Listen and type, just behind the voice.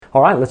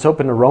All right, let's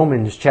open to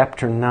Romans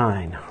chapter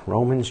 9.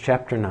 Romans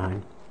chapter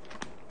 9.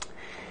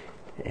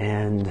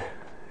 And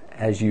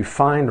as you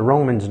find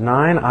Romans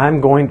 9,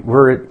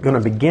 we're going to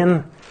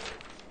begin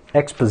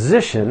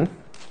exposition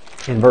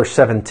in verse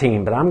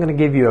 17, but I'm going to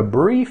give you a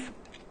brief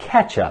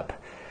catch-up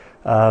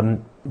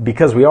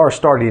because we are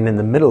starting in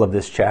the middle of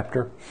this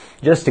chapter,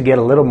 just to get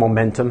a little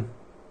momentum.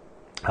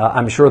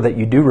 I'm sure that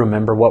you do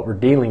remember what we're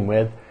dealing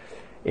with.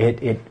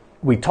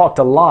 We talked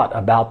a lot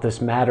about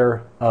this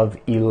matter of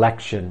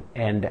election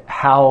and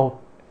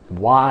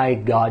why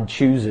God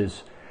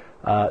chooses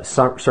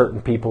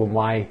certain people and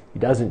why He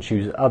doesn't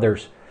choose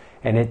others.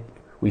 And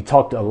we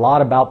talked a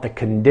lot about the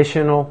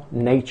conditional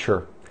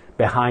nature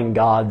behind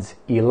God's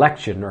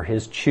election or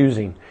His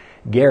choosing.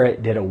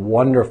 Garrett did a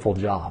wonderful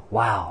job.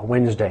 Wow,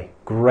 Wednesday,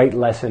 great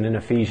lesson in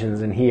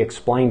Ephesians, and he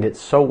explained it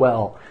so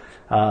well.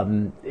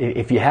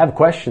 If you have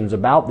questions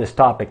about this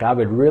topic, I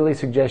would really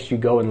suggest you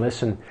go and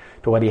listen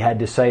to what he had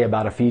to say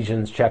about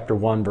Ephesians chapter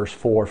 1, verse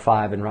 4,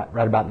 5, and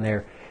right about in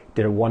there.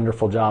 Did a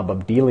wonderful job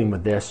of dealing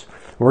with this.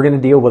 We're going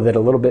to deal with it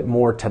a little bit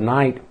more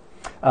tonight.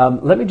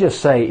 Let me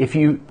just say, if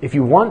you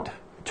want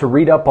to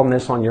read up on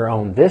this on your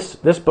own, this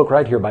book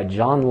right here by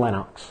John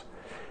Lennox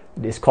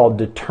is called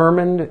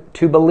Determined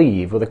to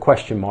Believe with a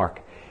question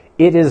mark.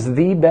 It is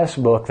the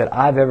best book that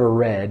I've ever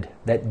read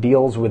that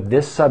deals with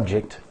this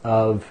subject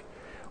of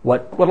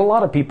what a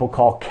lot of people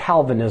call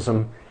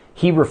Calvinism.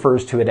 He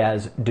refers to it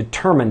as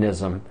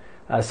determinism.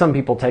 Some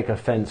people take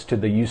offense to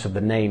the use of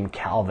the name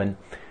Calvin.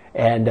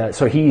 And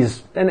so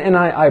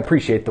I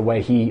appreciate the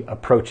way he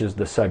approaches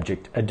the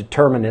subject. A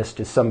determinist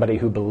is somebody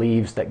who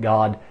believes that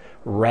God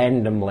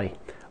randomly,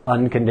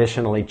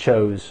 unconditionally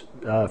chose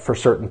for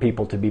certain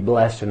people to be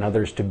blessed and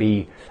others to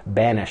be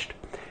banished.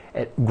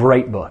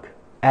 Great book.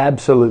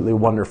 Absolutely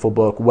wonderful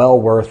book. Well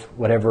worth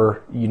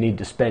whatever you need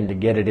to spend to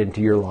get it into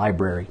your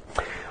library.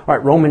 All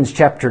right, Romans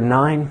chapter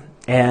 9.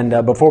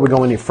 And before we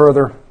go any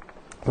further,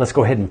 let's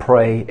go ahead and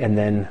pray, and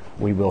then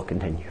we will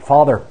continue.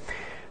 Father,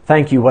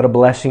 thank you. What a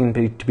blessing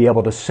to be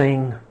able to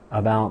sing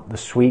about the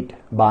sweet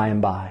by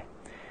and by.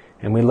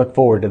 And we look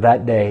forward to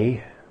that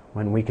day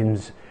when we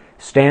can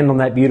stand on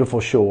that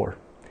beautiful shore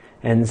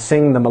and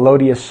sing the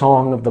melodious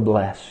song of the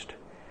blessed.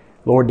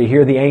 Lord, to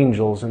hear the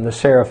angels and the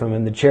seraphim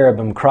and the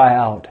cherubim cry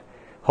out,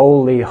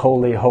 Holy,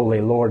 holy, holy,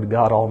 Lord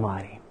God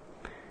Almighty.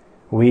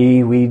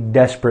 We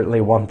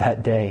desperately want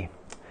that day.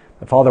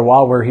 But Father,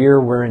 while we're here,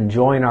 we're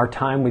enjoying our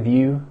time with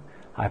you.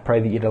 I pray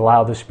that you'd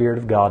allow the Spirit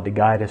of God to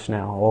guide us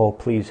now. Oh,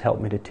 please help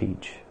me to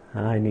teach.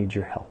 I need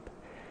your help.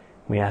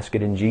 We ask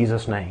it in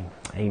Jesus' name.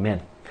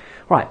 Amen.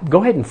 All right,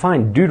 go ahead and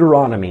find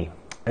Deuteronomy.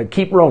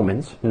 Keep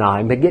Romans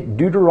 9, but get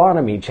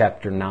Deuteronomy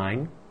chapter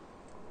 9.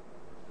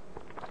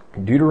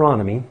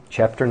 Deuteronomy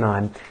chapter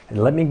 9.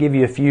 And let me give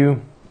you a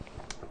few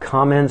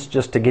comments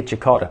just to get you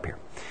caught up here.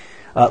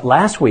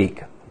 Last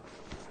week,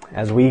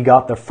 as we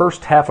got the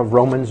first half of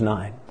Romans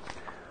 9,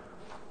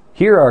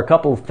 here are a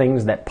couple of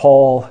things that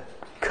Paul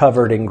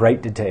covered in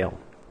great detail.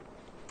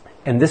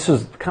 And this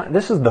is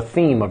the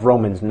theme of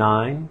Romans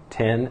 9,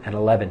 10, and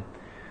 11.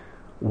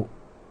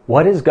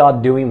 What is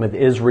God doing with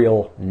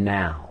Israel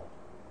now?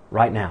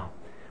 Right now.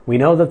 We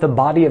know that the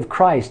body of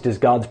Christ is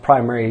God's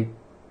primary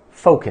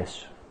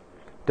focus.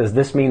 Does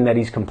this mean that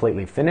He's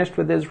completely finished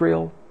with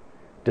Israel?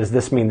 Does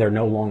this mean they're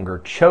no longer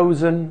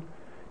chosen?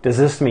 Does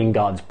this mean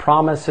God's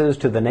promises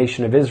to the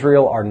nation of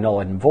Israel are null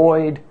and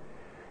void?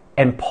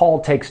 And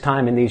Paul takes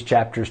time in these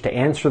chapters to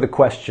answer the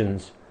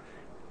questions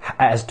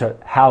as to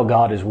how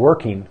God is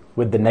working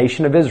with the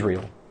nation of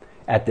Israel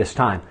at this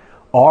time.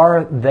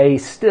 Are they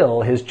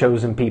still His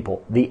chosen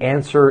people? The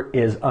answer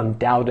is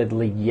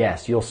undoubtedly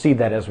yes. You'll see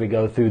that as we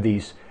go through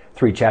these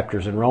 3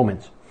 chapters in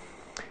Romans.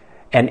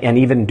 And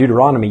even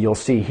Deuteronomy, you'll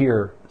see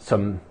here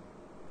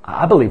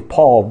I believe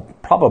Paul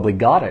probably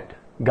got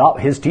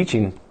his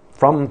teaching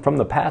from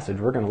the passage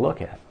we're going to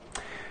look at.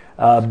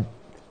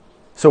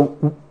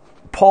 So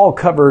Paul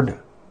covered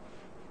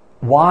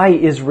why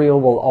Israel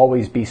will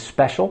always be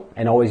special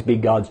and always be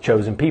God's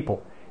chosen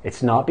people.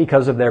 It's not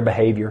because of their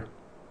behavior.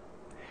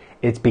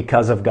 It's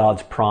because of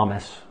God's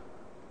promise.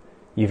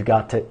 You've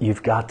got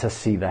to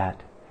see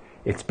that.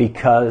 It's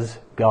because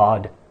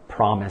God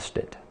promised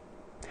it.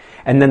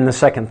 And then the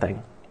second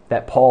thing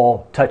that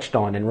Paul touched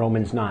on in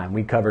Romans 9,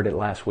 we covered it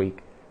last week.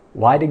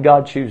 Why did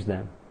God choose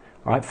them?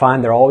 All right,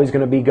 fine, they're always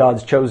going to be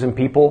God's chosen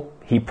people.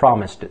 He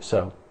promised it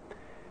so.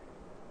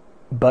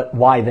 But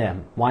why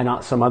them? Why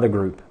not some other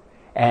group?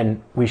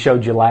 And we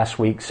showed you last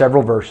week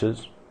several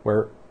verses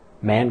where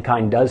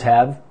mankind does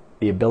have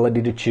the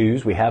ability to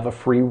choose. We have a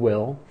free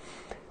will.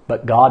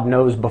 But God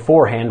knows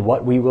beforehand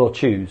what we will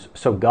choose.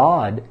 So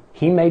God,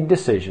 He made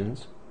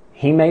decisions.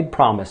 He made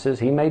promises.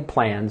 He made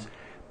plans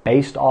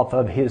based off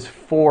of His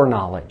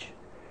foreknowledge.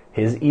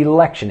 His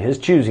election, His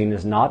choosing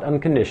is not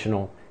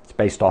unconditional. It's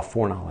based off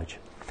foreknowledge.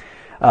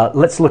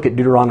 Let's look at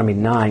Deuteronomy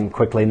 9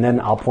 quickly, and then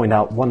I'll point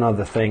out one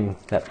other thing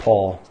that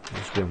Paul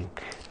is doing.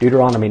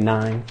 Deuteronomy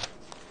 9,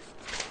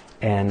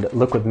 and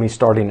look with me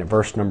starting at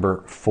verse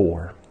number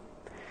 4.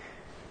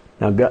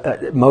 Now,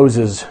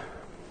 Moses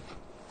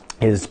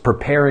is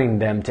preparing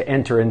them to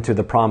enter into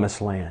the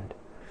promised land.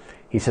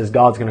 He says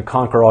God's going to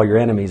conquer all your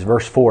enemies.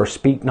 Verse 4,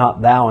 speak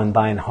not thou in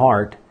thine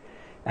heart.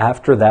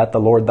 After that the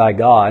Lord thy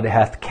God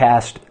hath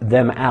cast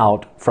them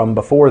out from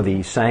before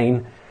thee,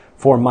 saying,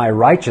 for my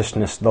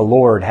righteousness the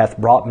Lord hath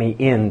brought me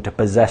in to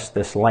possess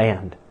this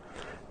land.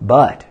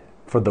 But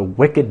for the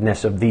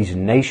wickedness of these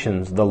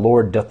nations the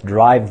Lord doth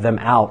drive them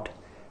out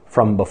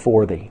from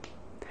before thee.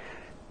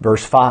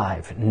 Verse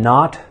 5,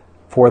 not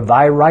for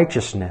thy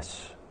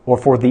righteousness or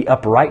for the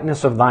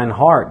uprightness of thine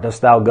heart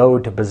dost thou go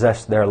to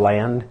possess their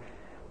land,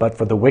 but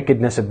for the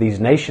wickedness of these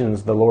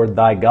nations the Lord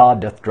thy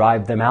God doth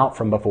drive them out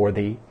from before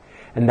thee,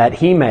 and that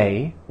he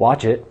may,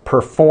 watch it,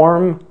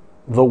 perform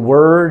the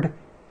word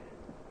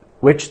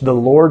which the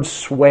Lord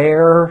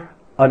sware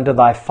unto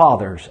thy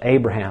fathers,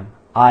 Abraham,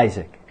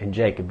 Isaac, and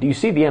Jacob. Do you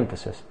see the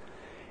emphasis?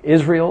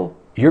 Israel,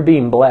 you're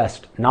being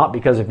blessed not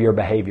because of your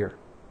behavior,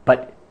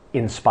 but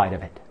in spite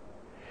of it.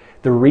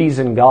 The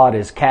reason God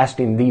is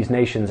casting these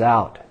nations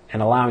out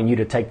and allowing you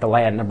to take the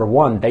land, number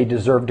one, they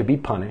deserve to be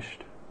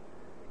punished.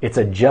 It's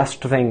a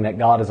just thing that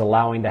God is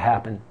allowing to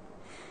happen.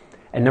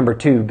 And number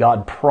two,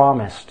 God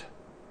promised,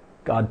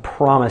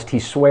 he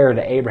swore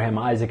to Abraham,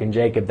 Isaac, and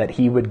Jacob that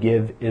he would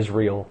give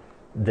Israel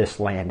this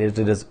land. It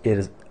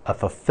is a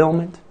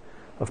fulfillment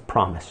of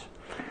promise.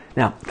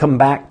 Now, come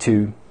back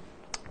to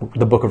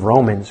the book of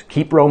Romans.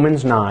 Keep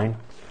Romans 9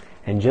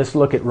 and just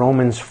look at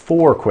Romans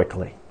 4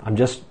 quickly. I'm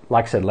just,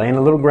 like I said, laying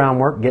a little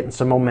groundwork, getting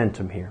some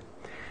momentum here.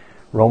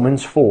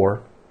 Romans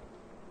 4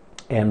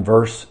 and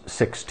verse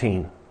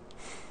 16.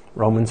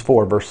 Romans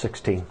 4, verse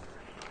 16.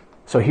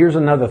 So here's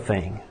another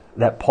thing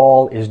that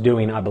Paul is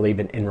doing, I believe,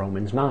 in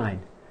Romans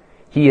 9.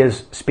 He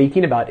is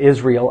speaking about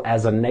Israel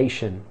as a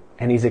nation,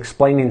 and he's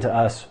explaining to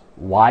us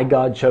why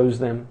God chose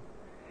them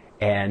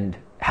and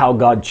how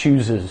God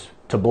chooses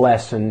to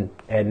bless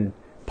and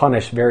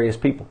punish various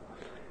people.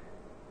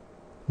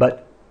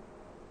 But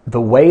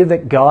the way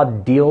that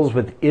God deals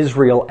with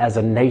Israel as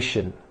a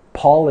nation,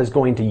 Paul is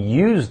going to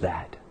use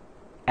that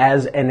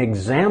as an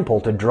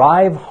example to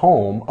drive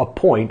home a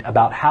point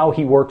about how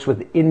he works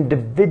with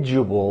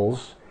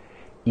individuals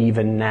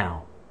even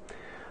now.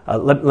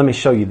 Let me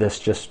show you this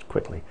just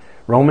quickly.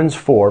 Romans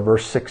 4,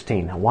 verse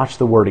 16. Now watch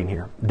the wording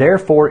here.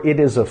 Therefore it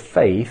is of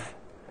faith,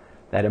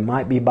 that it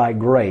might be by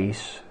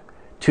grace,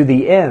 to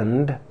the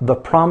end the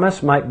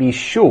promise might be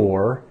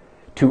sure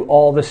to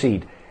all the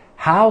seed.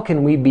 How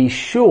can we be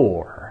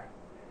sure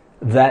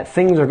that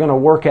things are going to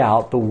work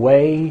out the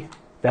way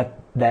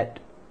that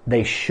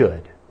they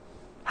should?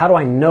 How do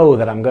I know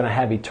that I'm going to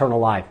have eternal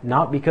life?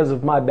 Not because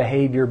of my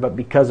behavior, but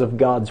because of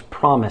God's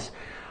promise.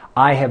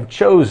 I have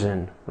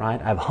chosen,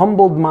 right? I've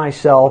humbled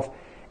myself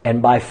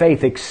and by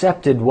faith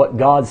accepted what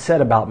God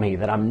said about me,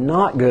 that I'm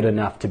not good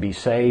enough to be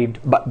saved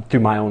but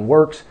through my own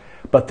works,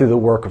 but through the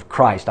work of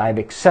Christ. I've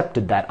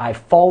accepted that. I've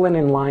fallen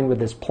in line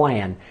with His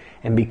plan.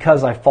 And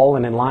because I've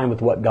fallen in line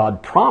with what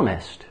God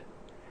promised,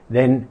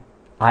 then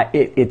I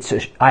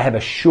have a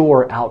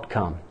sure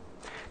outcome.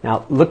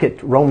 Now look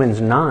at Romans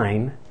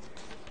 9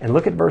 and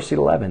look at verse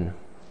 11.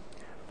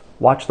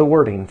 Watch the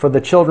wording. For the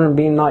children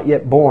being not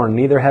yet born,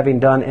 neither having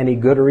done any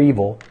good or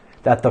evil,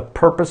 that the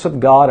purpose of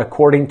God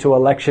according to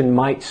election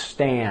might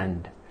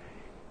stand.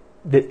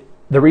 The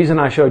reason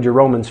I showed you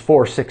Romans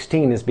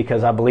 4:16 is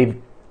because I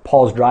believe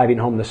Paul's driving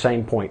home the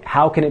same point.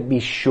 How can it be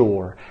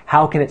sure?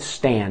 How can it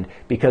stand?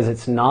 Because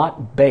it's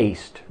not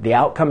based, the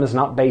outcome is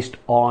not based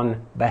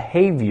on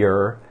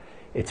behavior,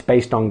 it's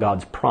based on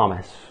God's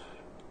promise.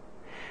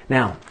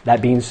 Now,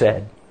 that being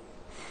said,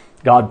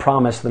 God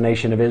promised the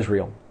nation of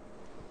Israel,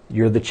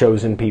 you're the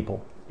chosen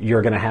people.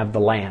 You're going to have the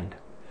land.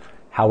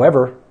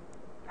 However,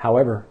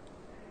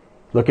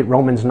 look at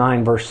Romans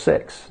 9 verse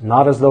 6.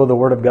 Not as though the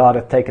word of God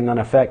hath taken none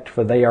effect,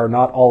 for they are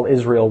not all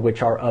Israel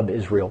which are of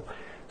Israel.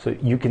 So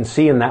you can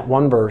see in that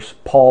one verse,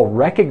 Paul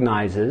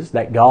recognizes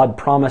that God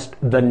promised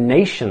the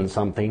nation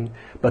something,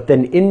 but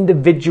then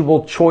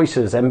individual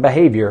choices and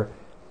behavior,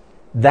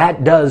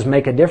 that does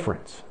make a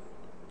difference,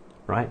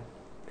 right?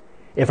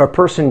 If a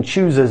person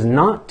chooses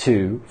not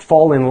to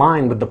fall in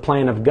line with the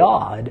plan of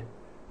God,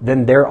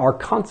 then there are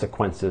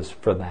consequences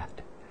for that.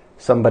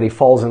 Somebody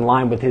falls in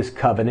line with His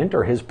covenant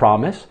or His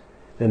promise,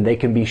 then they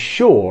can be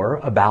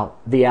sure about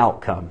the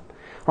outcome.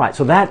 All right,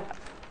 so that,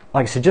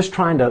 like I said, just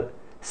trying to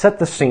set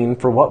the scene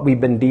for what we've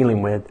been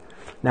dealing with.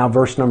 Now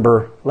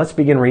let's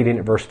begin reading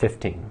at verse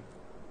 15.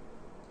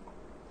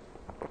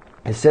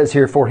 It says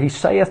here, for He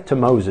saith to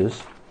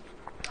Moses,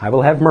 I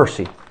will have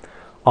mercy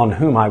on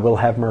whom I will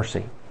have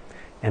mercy,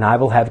 and I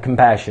will have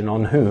compassion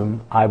on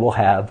whom I will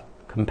have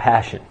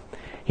compassion.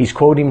 He's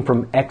quoting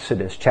from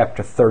Exodus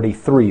chapter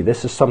 33.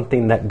 This is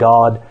something that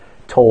God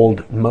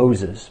told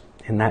Moses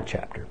in that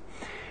chapter.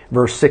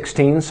 Verse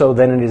 16, so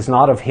then it is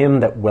not of him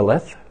that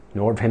willeth,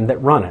 nor of him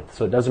that runneth.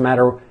 So it doesn't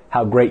matter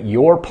how great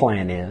your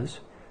plan is.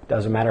 It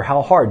doesn't matter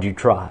how hard you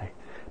try.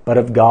 But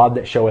of God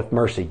that showeth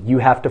mercy. You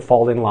have to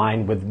fall in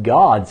line with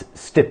God's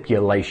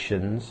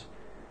stipulations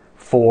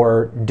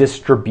for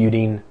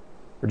distributing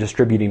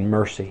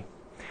mercy.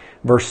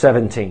 Verse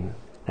 17.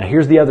 Now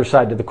here's the other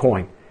side to the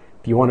coin.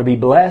 If you want to be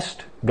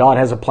blessed, God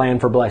has a plan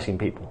for blessing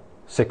people.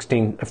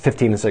 15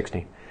 and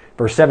 16.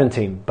 Verse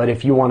 17, but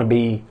if you want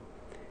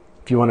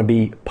to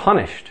be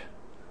punished,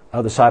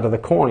 other side of the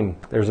coin,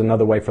 there's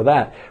another way for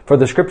that. For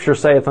the scripture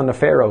saith unto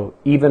Pharaoh,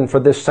 even for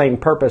this same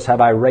purpose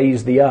have I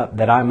raised thee up,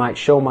 that I might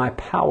show my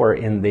power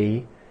in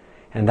thee,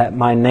 and that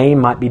my name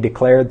might be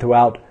declared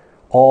throughout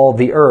all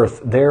the earth.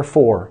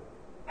 Therefore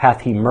hath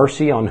he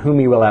mercy on whom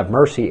he will have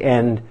mercy,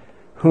 and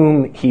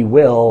whom he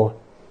will,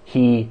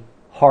 he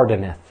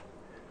hardeneth.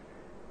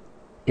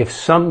 If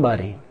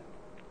somebody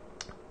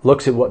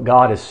looks at what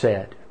God has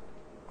said,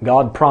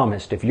 God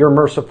promised, if you're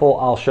merciful,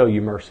 I'll show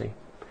you mercy.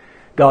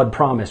 God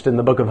promised in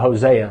the book of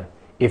Hosea,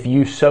 if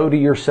you sow to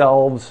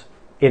yourselves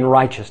in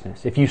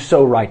righteousness, if you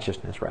sow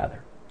righteousness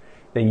rather,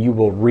 then you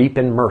will reap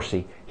in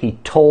mercy. He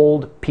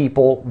told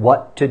people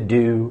what to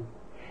do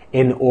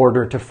in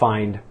order to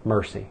find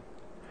mercy.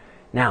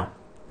 Now,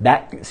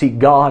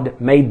 God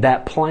made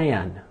that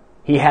plan.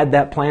 He had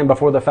that plan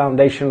before the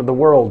foundation of the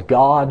world.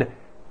 God,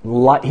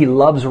 He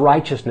loves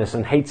righteousness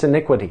and hates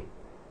iniquity.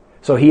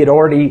 So He had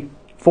already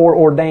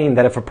foreordained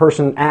that if a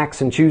person acts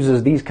and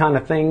chooses these kind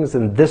of things,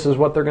 then this is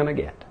what they're going to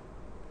get.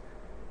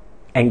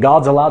 And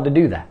God's allowed to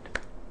do that.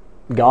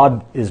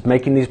 God is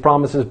making these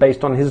promises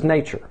based on His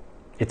nature.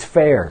 It's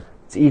fair.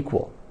 It's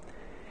equal.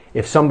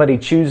 If somebody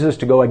chooses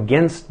to go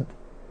against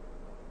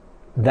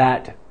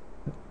that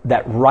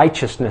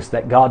righteousness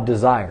that God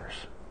desires,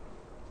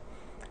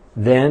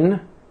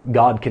 then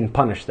God can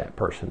punish that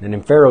person. And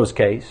in Pharaoh's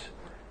case,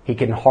 he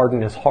can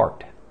harden his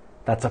heart.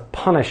 That's a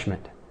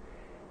punishment.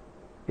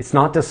 It's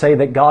not to say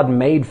that God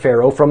made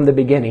Pharaoh from the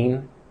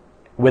beginning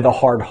with a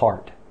hard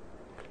heart.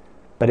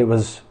 But it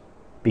was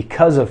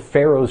because of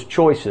Pharaoh's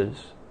choices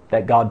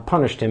that God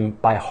punished him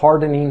by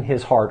hardening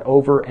his heart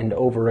over and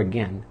over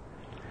again.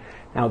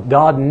 Now,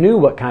 God knew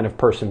what kind of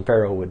person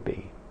Pharaoh would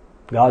be.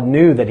 God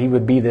knew that he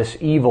would be this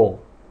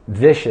evil,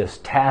 vicious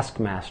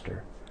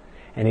taskmaster.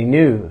 And He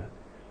knew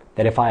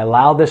that if I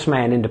allow this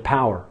man into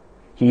power,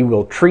 he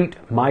will treat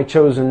my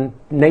chosen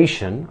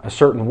nation a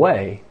certain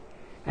way,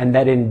 and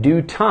that in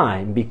due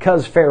time,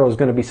 because Pharaoh is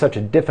going to be such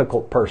a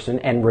difficult person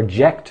and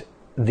reject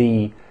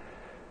the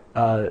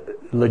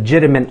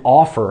legitimate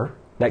offer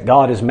that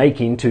God is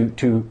making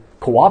to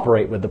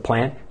cooperate with the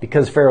plan,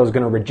 because Pharaoh is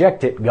going to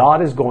reject it,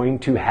 God is going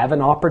to have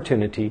an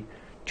opportunity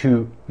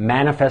to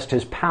manifest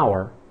His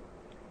power.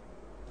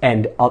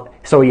 And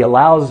so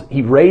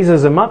He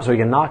raises him up so He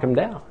can knock him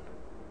down.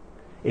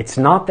 It's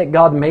not that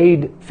God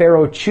made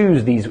Pharaoh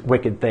choose these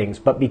wicked things,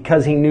 but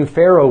because He knew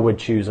Pharaoh would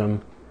choose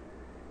them,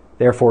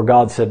 therefore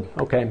God said,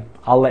 okay,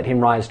 I'll let him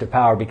rise to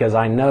power because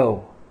I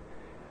know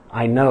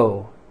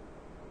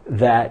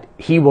that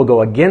he will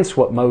go against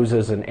what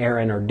Moses and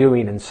Aaron are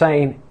doing and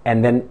saying,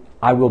 and then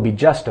I will be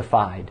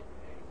justified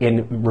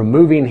in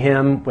removing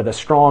him with a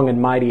strong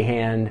and mighty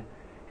hand,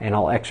 and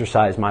I'll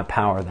exercise my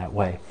power that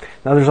way.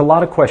 Now, there's a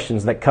lot of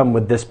questions that come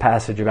with this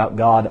passage about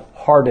God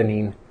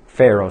hardening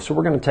Pharaoh. So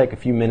we're going to take a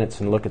few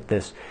minutes and look at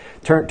this.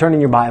 Turn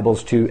in your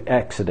Bibles to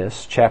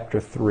Exodus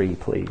chapter 3,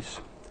 please.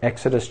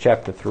 Exodus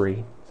chapter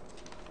 3.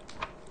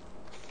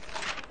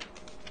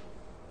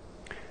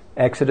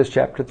 Exodus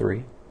chapter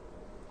 3.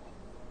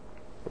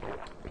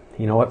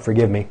 You know what?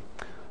 Forgive me.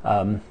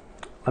 Let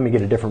me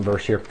get a different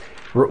verse here.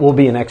 We'll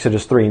be in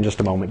Exodus 3 in just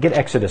a moment. Get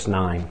Exodus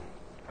 9.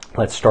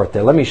 Let's start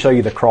there. Let me show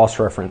you the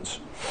cross-reference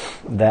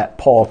that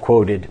Paul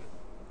quoted.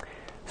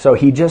 So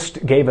he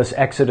just gave us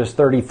Exodus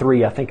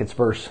 33. I think it's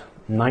verse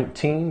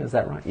 19. Is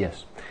that right?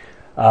 Yes.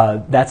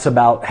 That's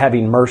about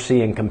having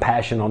mercy and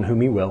compassion on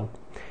whom He will.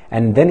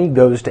 And then he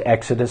goes to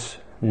Exodus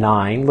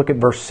 9. Look at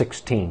verse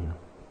 16.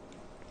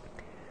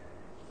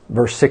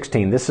 Verse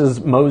 16. This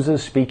is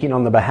Moses speaking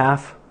on the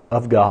behalf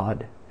of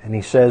God. And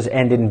he says,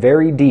 and in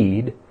very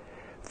deed,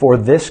 for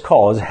this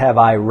cause have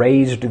I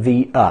raised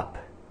thee up.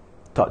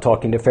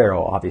 Talking to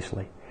Pharaoh,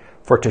 obviously.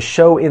 For to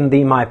show in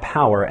thee my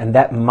power, and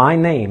that my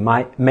name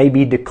may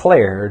be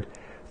declared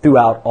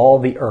throughout all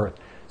the earth.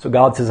 So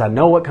God says, I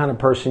know what kind of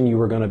person you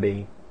were going to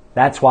be.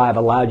 That's why I've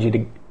allowed you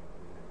to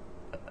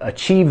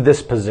achieve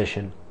this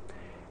position.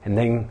 And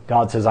then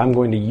God says, I'm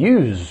going to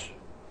use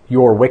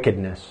your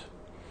wickedness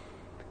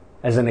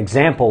as an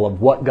example of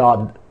what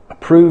God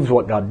approves,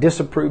 what God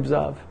disapproves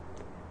of.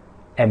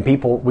 And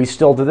people, we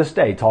still to this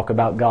day talk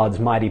about God's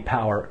mighty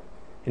power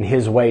and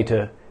His way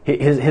to,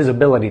 His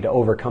ability to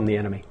overcome the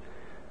enemy.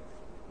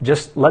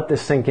 Just let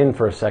this sink in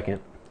for a second.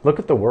 Look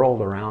at the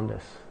world around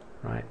us,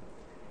 right?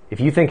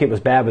 If you think it was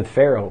bad with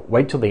Pharaoh,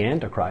 wait till the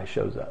Antichrist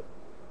shows up.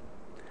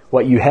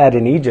 What you had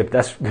in Egypt,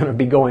 that's going to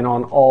be going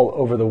on all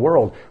over the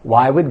world.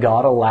 Why would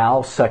God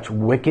allow such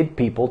wicked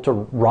people to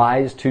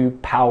rise to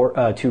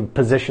power, to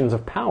positions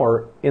of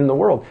power in the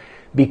world?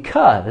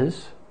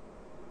 Because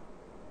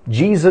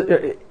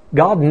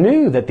God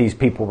knew that these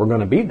people were going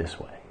to be this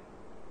way,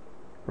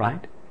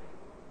 right?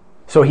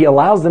 So He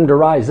allows them to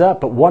rise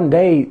up, but one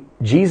day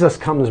Jesus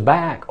comes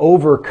back,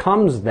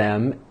 overcomes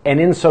them, and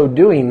in so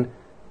doing,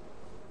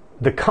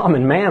 the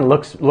common man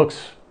looks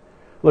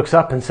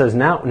up and says,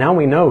 now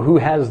we know who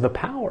has the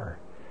power.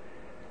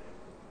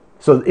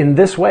 So in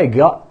this way,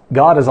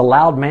 God has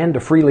allowed man to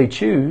freely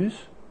choose,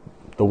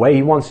 the way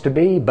He wants to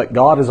be, but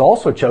God has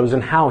also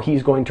chosen how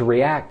He's going to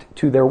react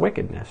to their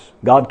wickedness.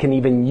 God can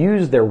even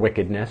use their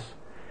wickedness.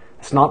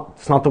 It's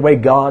not the way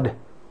God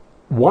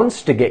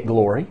wants to get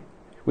glory.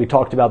 We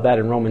talked about that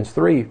in Romans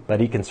 3, but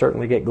He can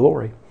certainly get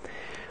glory.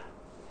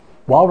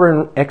 While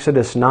we're in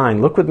Exodus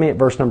 9, look with me at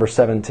verse number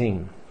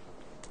 17.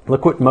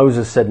 Look what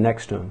Moses said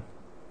next to him.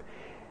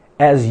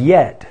 As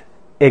yet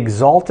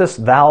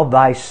exaltest thou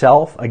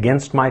thyself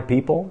against my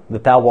people,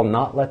 that thou wilt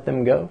not let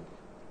them go?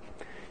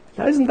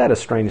 Now, isn't that a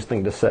strange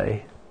thing to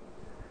say?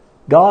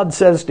 God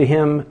says to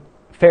him,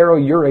 Pharaoh,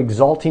 you're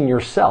exalting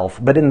yourself.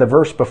 But in the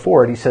verse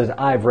before it, He says,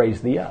 I've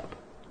raised thee up.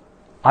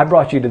 I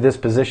brought you to this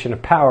position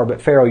of power,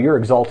 but Pharaoh, you're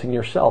exalting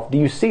yourself. Do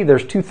you see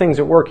there's two things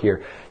at work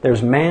here?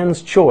 There's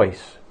man's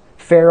choice.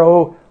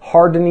 Pharaoh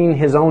hardening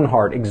his own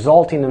heart,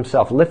 exalting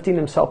himself, lifting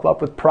himself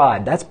up with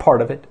pride. That's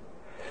part of it.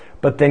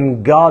 But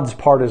then God's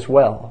part as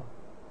well.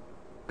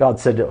 God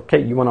said,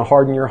 okay, you want to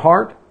harden your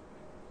heart?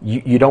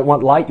 You don't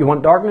want light, you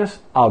want darkness?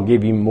 I'll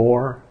give you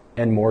more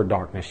and more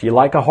darkness. You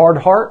like a hard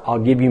heart? I'll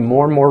give you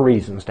more and more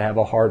reasons to have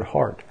a hard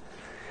heart.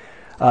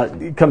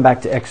 Come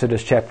back to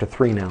Exodus chapter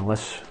 3 now.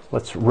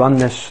 Let's run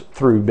this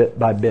through bit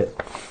by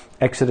bit.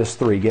 Exodus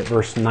 3, get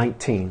verse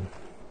 19.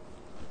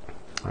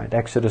 All right,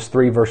 Exodus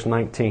 3, verse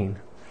 19.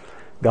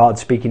 God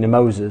speaking to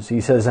Moses.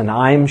 He says, and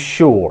I'm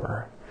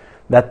sure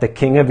that the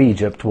king of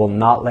Egypt will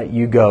not let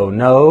you go.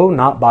 No,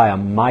 not by a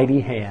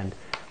mighty hand.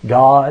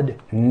 God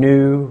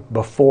knew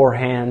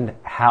beforehand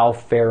how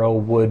Pharaoh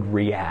would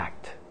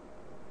react.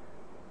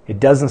 It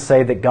doesn't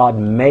say that God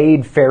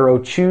made Pharaoh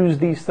choose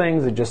these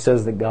things. It just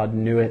says that God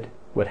knew it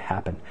would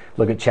happen.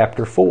 Look at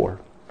chapter 4.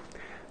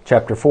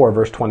 Chapter 4,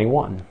 verse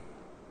 21.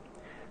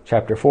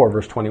 Chapter 4,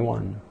 verse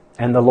 21.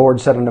 And the Lord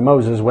said unto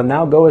Moses, when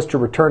thou goest to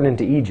return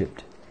into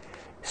Egypt,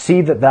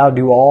 see that thou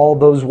do all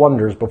those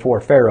wonders before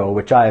Pharaoh,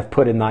 which I have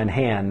put in thine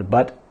hand.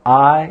 But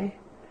I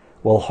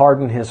will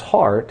harden his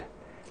heart,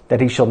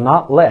 that he shall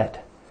not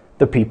let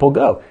the people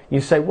go. You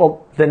say,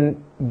 well,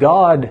 then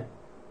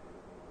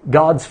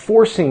God's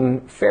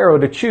forcing Pharaoh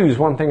to choose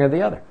one thing or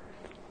the other.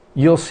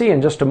 You'll see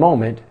in just a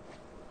moment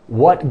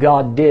what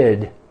God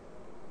did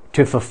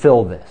to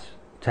fulfill this,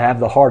 to have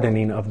the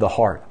hardening of the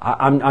heart.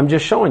 I'm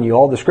just showing you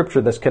all the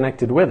scripture that's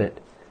connected with it.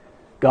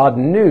 God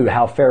knew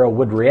how Pharaoh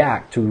would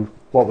react to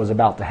what was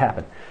about to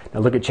happen.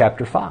 Now look at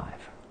chapter 5.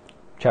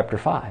 Chapter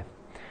 5.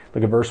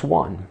 Look at verse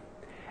 1.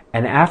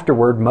 And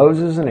afterward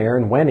Moses and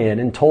Aaron went in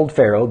and told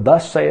Pharaoh,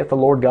 thus saith the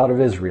Lord God of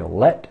Israel,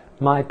 let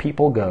my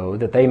people go,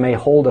 that they may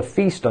hold a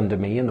feast unto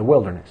me in the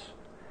wilderness.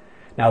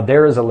 Now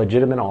there is a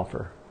legitimate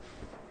offer.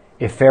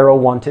 If Pharaoh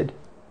wanted,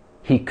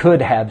 he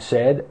could have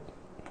said,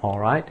 all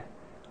right,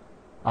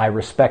 I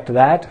respect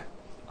that.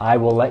 I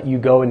will let you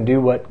go and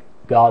do what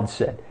God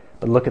said.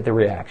 But look at the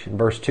reaction.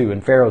 Verse 2,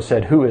 and Pharaoh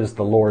said, who is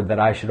the Lord that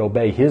I should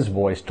obey his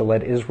voice to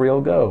let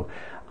Israel go?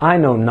 I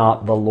know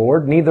not the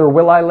Lord, neither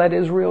will I let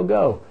Israel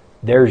go.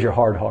 There's your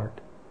hard heart.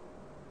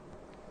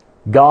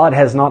 God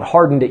has not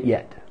hardened it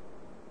yet.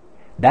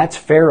 That's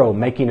Pharaoh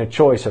making a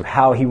choice of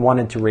how he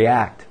wanted to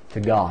react to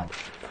God.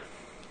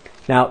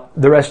 Now,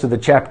 the rest of the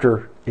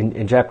chapter,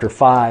 in chapter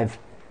 5,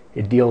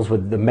 it deals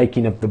with the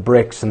making of the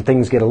bricks, and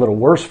things get a little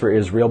worse for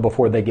Israel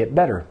before they get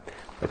better.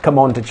 But come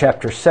on to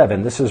chapter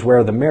 7. This is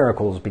where the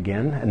miracles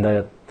begin, and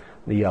the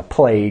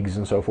plagues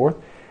and so forth.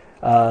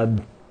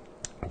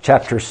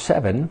 Chapter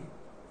 7,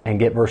 and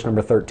get verse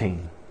number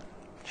 13.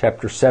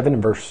 Chapter 7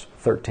 and verse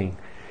 13.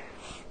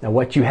 Now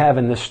what you have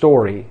in this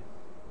story,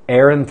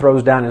 Aaron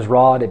throws down his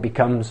rod, it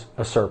becomes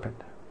a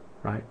serpent,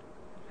 right?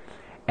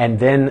 And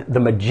then the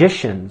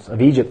magicians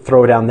of Egypt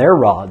throw down their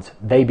rods,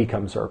 they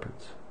become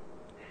serpents.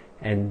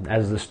 And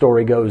as the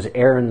story goes,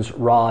 Aaron's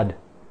rod,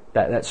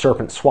 that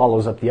serpent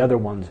swallows up the other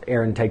ones.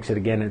 Aaron takes it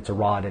again, and it's a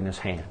rod in his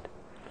hand.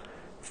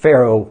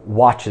 Pharaoh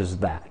watches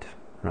that,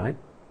 right?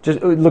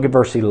 Just look at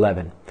verse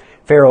 11.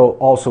 Pharaoh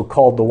also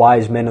called the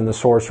wise men and the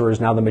sorcerers,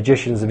 now the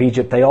magicians of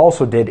Egypt. They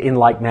also did in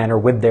like manner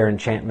with their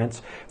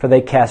enchantments, for they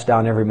cast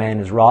down every man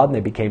his rod, and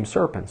they became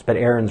serpents. But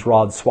Aaron's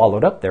rod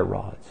swallowed up their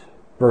rods.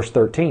 Verse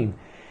 13.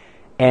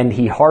 And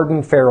he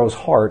hardened Pharaoh's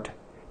heart,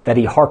 that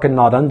he hearkened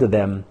not unto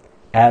them,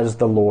 as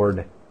the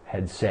Lord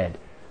had said.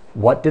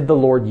 What did the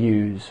Lord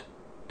use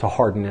to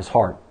harden his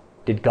heart?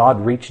 Did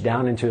God reach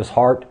down into his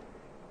heart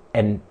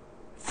and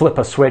flip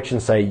a switch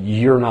and say,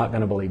 you're not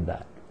going to believe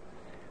that?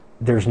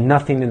 There's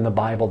nothing in the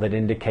Bible that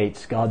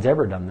indicates God's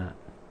ever done that.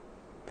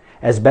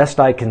 As best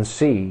I can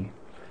see,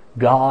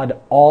 God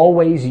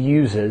always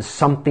uses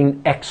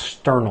something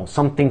external,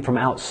 something from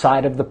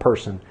outside of the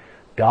person.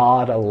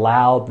 God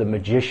allowed the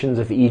magicians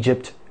of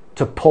Egypt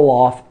to pull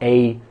off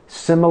a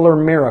similar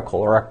miracle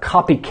or a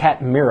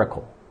copycat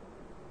miracle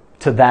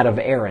to that of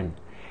Aaron.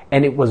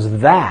 And it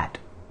was that,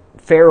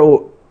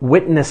 Pharaoh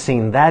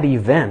witnessing that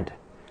event,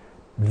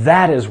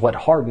 that is what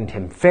hardened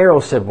him.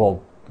 Pharaoh said,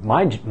 well,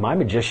 my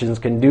magicians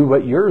can do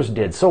what yours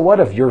did. So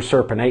what if your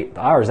serpent ate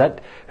ours?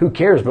 Who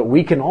cares? But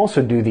we can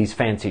also do these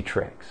fancy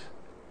tricks.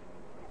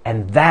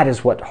 And that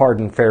is what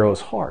hardened Pharaoh's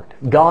heart.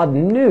 God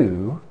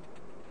knew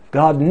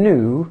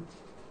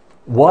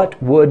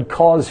what would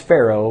cause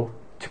Pharaoh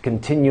to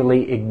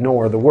continually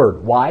ignore the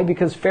word. Why?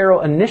 Because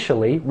Pharaoh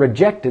initially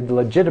rejected the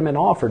legitimate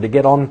offer to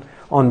get on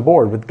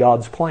board with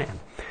God's plan.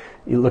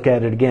 You look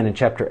at it again in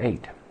chapter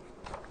 8.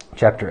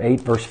 Chapter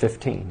 8, verse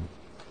 15.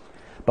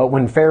 But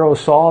when Pharaoh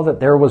saw that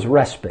there was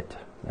respite,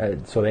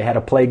 so they had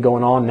a plague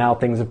going on, now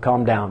things have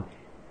calmed down,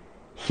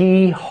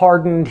 he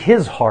hardened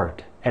his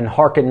heart and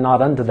hearkened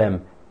not unto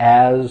them,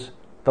 as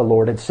the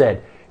Lord had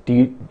said. Do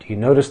you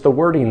notice the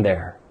wording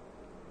there?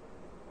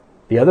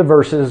 The other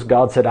verses,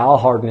 God said, I'll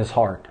harden his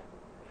heart.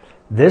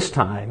 This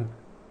time,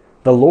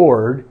 the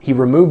Lord, he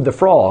removed the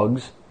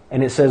frogs,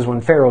 and it says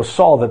when Pharaoh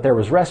saw that there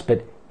was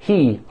respite,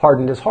 he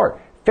hardened his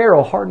heart.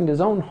 Pharaoh hardened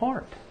his own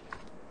heart.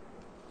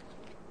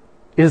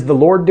 Is the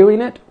Lord doing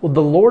it? Well,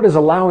 the Lord is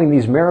allowing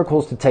these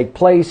miracles to take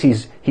place.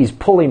 He's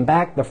pulling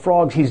back the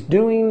frogs. He's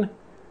doing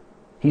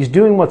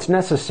what's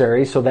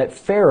necessary so that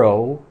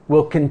Pharaoh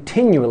will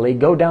continually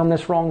go down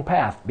this wrong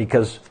path,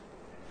 because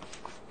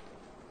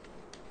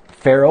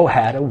Pharaoh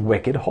had a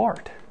wicked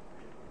heart.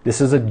 This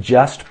is a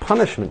just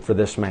punishment for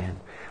this man.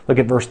 Look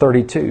at verse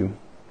 32.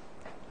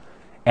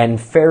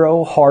 And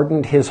Pharaoh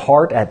hardened his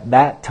heart at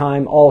that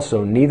time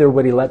also, neither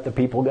would he let the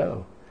people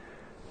go.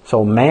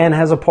 So man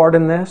has a part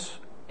in this,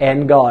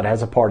 and God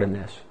has a part in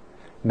this.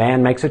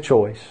 Man makes a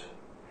choice,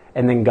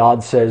 and then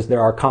God says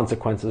there are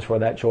consequences for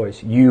that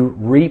choice. You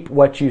reap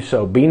what you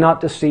sow. Be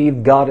not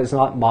deceived, God is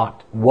not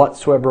mocked.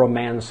 Whatsoever a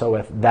man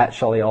soweth, that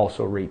shall he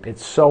also reap.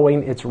 It's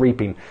sowing, it's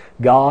reaping.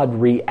 God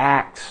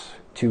reacts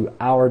to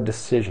our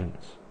decisions.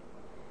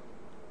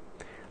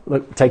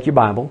 Look, take your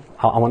Bible.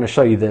 I want to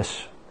show you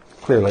this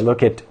clearly.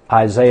 Look at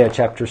Isaiah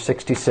chapter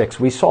 66.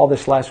 We saw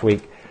this last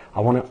week.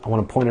 I want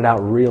to point it out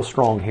real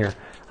strong here.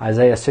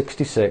 Isaiah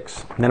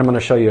 66. And then I'm going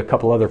to show you a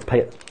couple other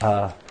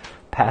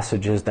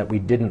passages that we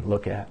didn't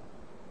look at.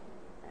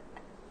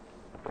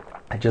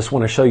 I just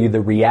want to show you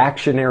the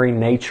reactionary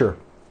nature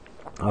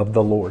of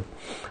the Lord.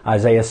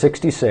 Isaiah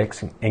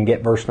 66, and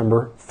get verse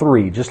number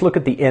 3. Just look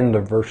at the end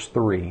of verse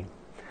 3.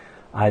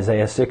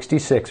 Isaiah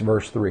 66,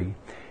 verse 3.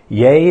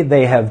 Yea,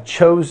 they have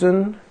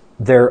chosen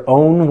their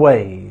own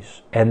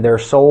ways, and their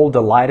soul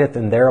delighteth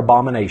in their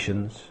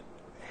abominations.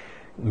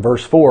 In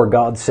verse 4,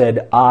 God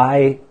said,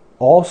 I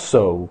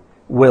also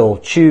will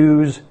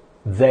choose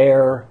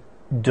their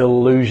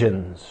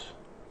delusions.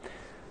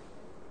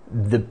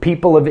 The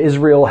people of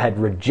Israel had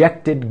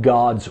rejected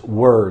God's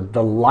word,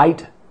 the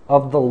light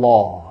of the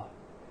law.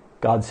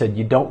 God said,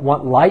 you don't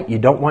want light, you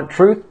don't want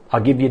truth,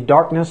 I'll give you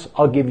darkness,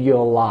 I'll give you a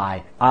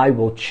lie. I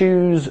will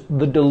choose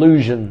the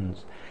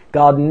delusions.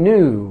 God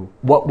knew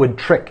what would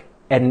trick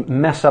and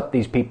mess up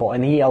these people,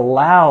 and he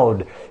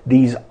allowed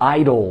these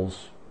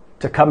idols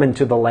to come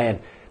into the land.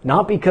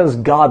 Not because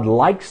God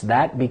likes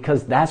that,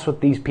 because that's what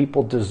these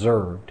people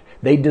deserved.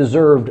 They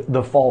deserved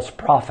the false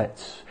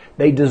prophets.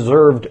 They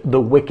deserved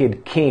the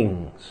wicked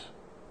kings.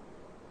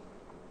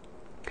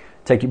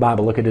 Take your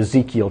Bible, look at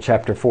Ezekiel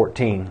chapter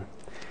 14.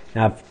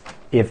 Now,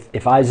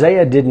 if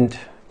Isaiah didn't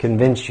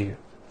convince you,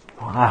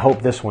 I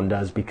hope this one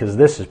does, because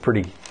this is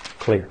pretty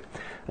clear.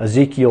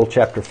 Ezekiel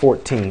chapter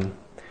 14,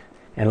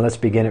 and let's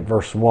begin at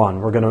verse 1.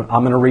 I'm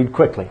going to read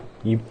quickly.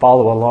 You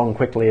follow along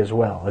quickly as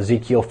well.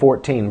 Ezekiel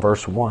 14,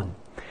 verse 1.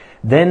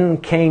 Then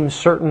came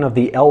certain of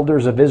the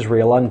elders of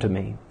Israel unto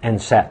me,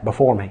 and sat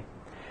before me.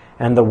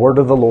 And the word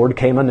of the Lord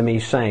came unto me,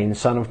 saying,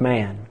 Son of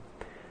man,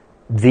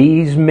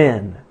 these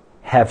men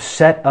have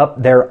set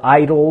up their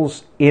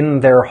idols in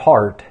their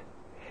heart,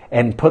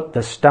 and put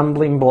the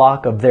stumbling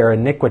block of their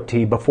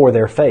iniquity before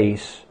their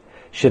face.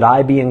 Should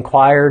I be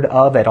inquired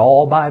of at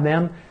all by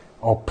them?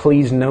 Oh,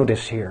 please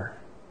notice here.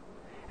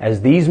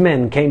 As these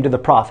men came to the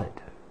prophet,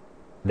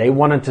 they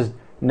wanted to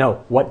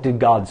know, what did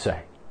God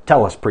say?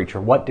 Tell us, preacher,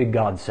 what did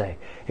God say?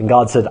 And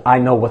God said, I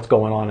know what's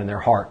going on in their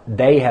heart.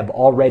 They have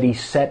already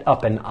set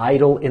up an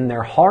idol in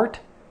their heart,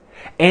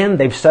 and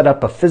they've set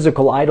up a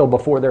physical idol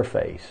before their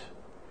face.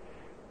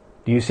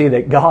 Do you see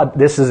that God,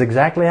 this is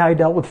exactly how he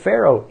dealt with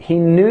Pharaoh. He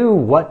knew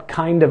what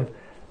kind of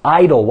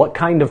idol, what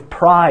kind of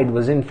pride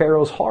was in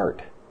Pharaoh's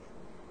heart.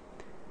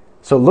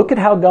 So look at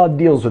how God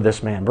deals with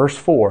this man. Verse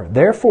 4,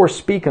 Therefore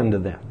speak unto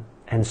them,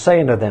 and say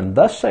unto them,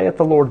 Thus saith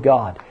the Lord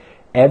God,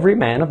 Every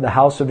man of the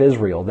house of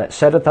Israel that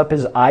setteth up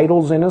his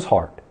idols in his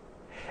heart,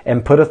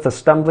 and putteth the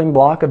stumbling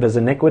block of his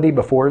iniquity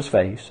before his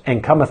face,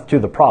 and cometh to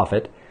the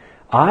prophet,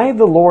 I,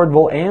 the Lord,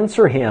 will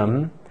answer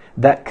him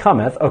that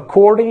cometh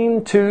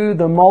according to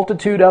the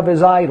multitude of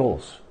his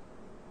idols.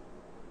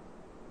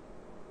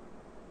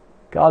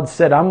 God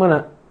said, I'm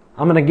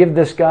going to give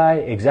this guy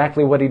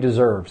exactly what he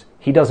deserves.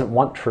 He doesn't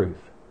want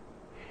truth.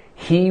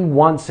 He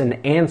wants an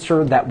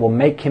answer that will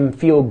make him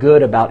feel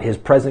good about his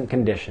present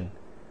condition.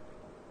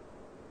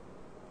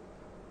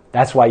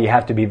 That's why you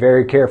have to be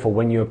very careful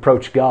when you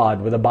approach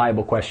God with a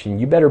Bible question.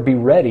 You better be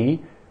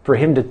ready for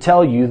him to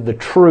tell you the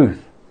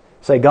truth.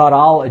 Say, God,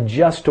 I'll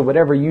adjust to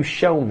whatever you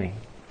show me.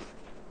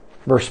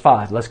 Verse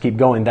 5, let's keep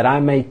going. That I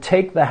may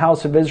take the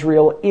house of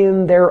Israel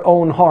in their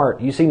own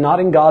heart. You see, not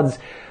in God's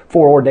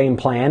foreordained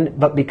plan,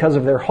 but because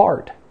of their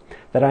heart.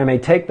 That I may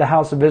take the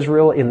house of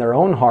Israel in their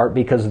own heart,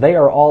 because they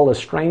are all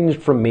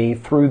estranged from me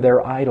through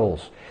their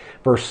idols.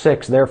 Verse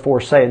 6, therefore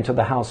say unto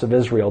the house of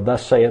Israel,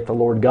 thus saith the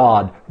Lord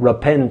God,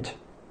 repent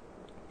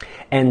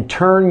and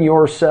turn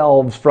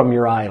yourselves from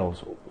your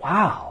idols.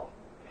 Wow.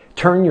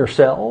 Turn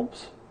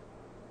yourselves?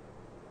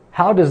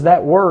 How does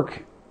that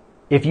work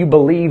if you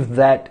believe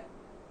that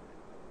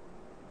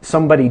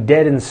somebody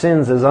dead in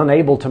sins is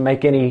unable to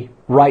make any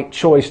right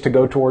choice to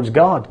go towards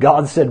God?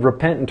 God said,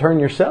 repent and turn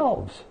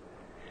yourselves.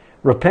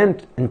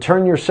 Repent and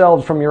turn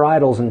yourselves from your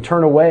idols and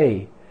turn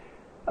away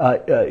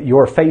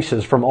your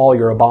faces from all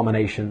your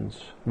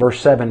abominations. Verse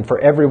 7, for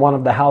every one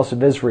of the house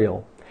of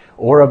Israel,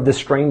 or of the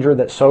stranger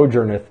that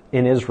sojourneth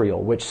in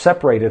Israel, which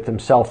separateth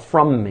himself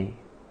from me,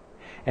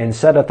 and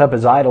setteth up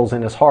his idols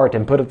in his heart,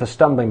 and putteth the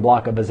stumbling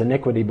block of his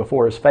iniquity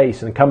before his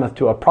face, and cometh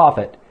to a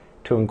prophet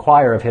to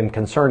inquire of him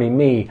concerning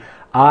me,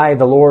 I,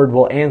 the Lord,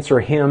 will answer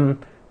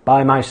him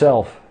by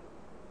myself.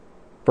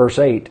 Verse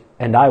 8,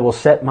 and I will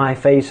set my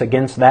face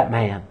against that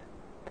man,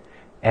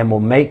 and will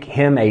make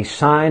him a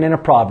sign and a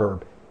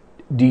proverb.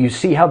 Do you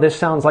see how this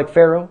sounds like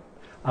Pharaoh?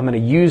 I'm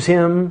going to use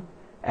him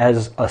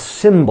as a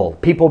symbol.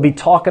 People will be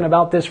talking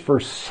about this for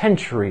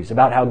centuries,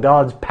 about how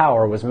God's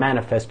power was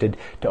manifested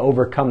to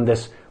overcome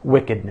this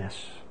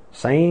wickedness.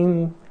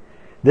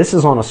 This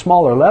is on a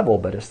smaller level,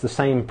 but it's the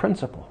same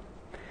principle.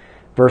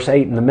 Verse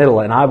 8 in the middle,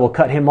 and I will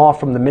cut him off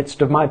from the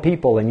midst of my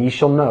people, and ye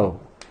shall know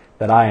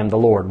that I am the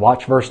Lord.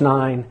 Watch verse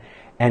 9.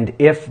 And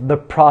if the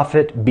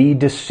prophet be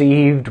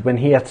deceived when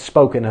he hath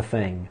spoken a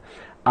thing,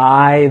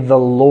 I, the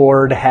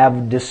Lord,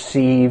 have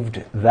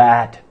deceived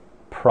that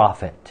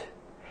prophet.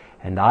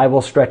 And I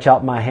will stretch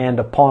out my hand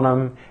upon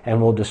him,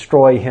 and will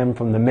destroy him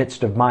from the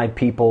midst of my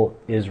people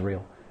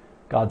Israel.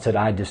 God said,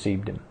 I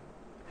deceived him.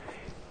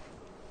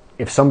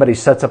 If somebody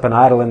sets up an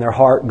idol in their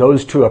heart,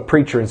 goes to a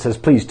preacher and says,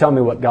 please tell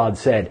me what God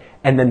said,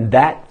 and then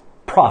that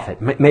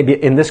prophet, maybe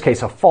in this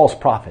case a false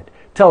prophet,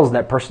 tells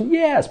that person,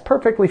 yeah, it's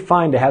perfectly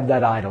fine to have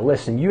that idol.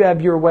 Listen, you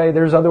have your way,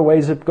 there's other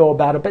ways to go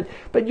about it,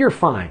 but you're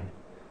fine.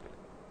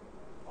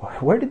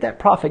 Where did that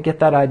prophet get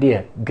that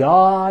idea?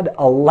 God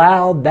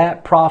allowed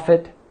that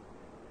prophet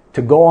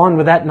to go on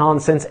with that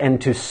nonsense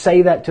and to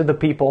say that to the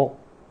people.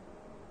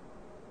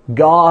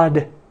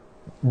 God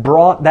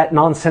brought that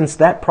nonsense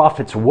that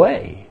prophet's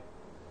way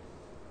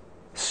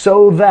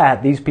so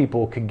that these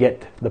people could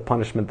get the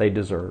punishment they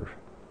deserve.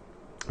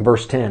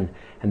 Verse 10,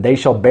 and they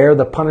shall bear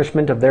the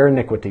punishment of their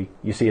iniquity.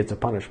 You see, it's a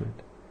punishment.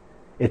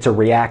 It's a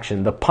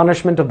reaction. The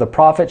punishment of the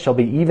prophet shall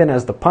be even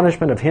as the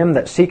punishment of him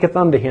that seeketh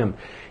unto him.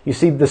 You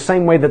see, the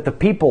same way that the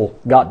people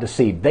got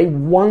deceived. They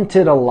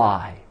wanted a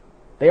lie.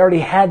 They already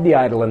had the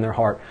idol in their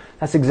heart.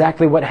 That's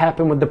exactly what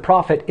happened with the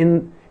prophet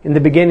in the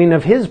beginning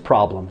of his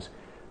problems.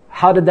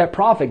 How did that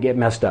prophet get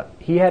messed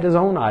up? He had his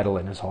own idol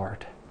in his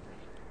heart.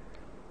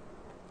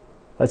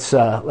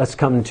 Let's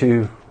come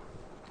to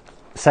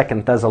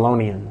 2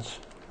 Thessalonians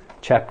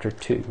chapter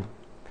 2.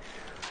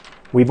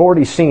 We've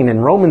already seen in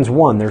Romans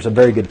 1, there's a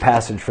very good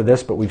passage for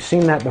this, but we've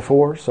seen that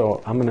before,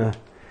 so I'm going to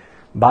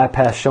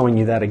bypass showing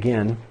you that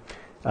again.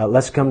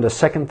 Let's come to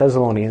 2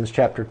 Thessalonians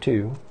chapter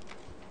 2.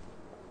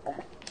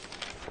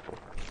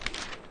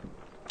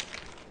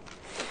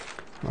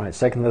 All right,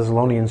 2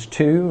 Thessalonians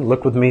 2,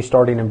 look with me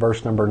starting in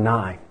verse number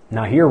 9.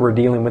 Now here we're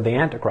dealing with the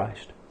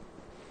Antichrist.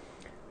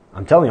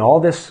 I'm telling you, all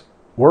this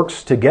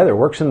works together,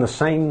 works in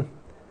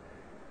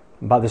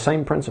by the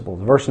same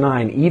principles. Verse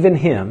 9, even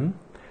him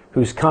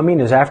whose coming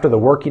is after the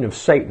working of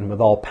Satan with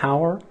all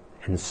power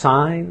and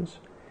signs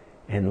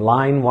and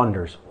lying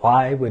wonders.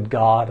 Why would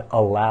God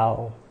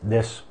allow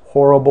this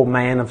horrible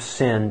man of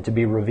sin to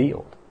be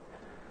revealed?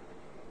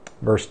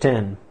 Verse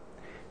 10,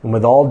 and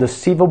with all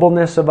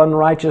deceivableness of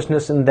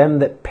unrighteousness in them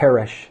that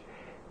perish,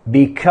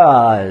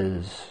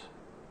 because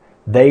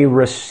they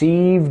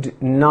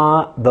received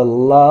not the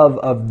love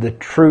of the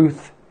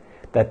truth,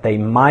 that they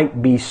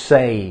might be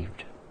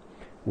saved.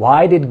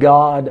 Why did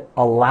God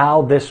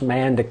allow this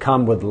man to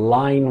come with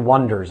lying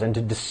wonders and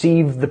to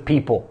deceive the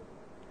people?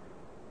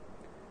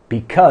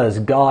 Because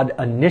God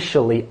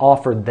initially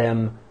offered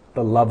them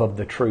the love of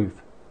the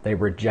truth. They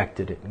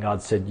rejected it. And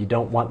God said, you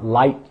don't want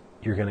light,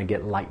 you're going to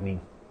get lightning.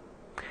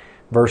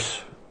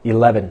 Verse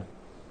 11,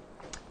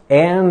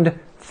 and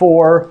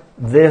for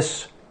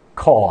this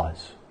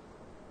cause.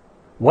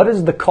 What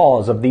is the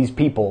cause of these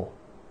people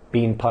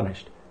being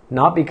punished?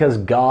 Not because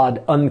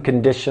God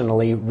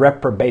unconditionally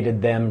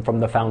reprobated them from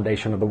the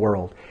foundation of the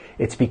world.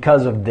 It's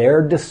because of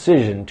their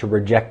decision to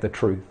reject the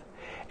truth.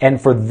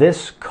 And for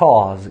this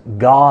cause,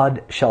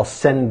 God shall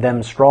send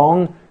them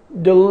strong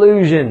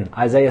delusion.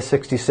 Isaiah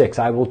 66,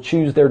 I will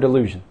choose their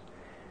delusion.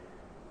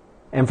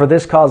 And for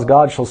this cause,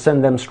 God shall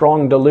send them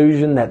strong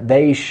delusion, that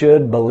they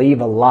should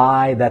believe a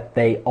lie, that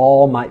they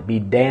all might be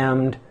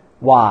damned.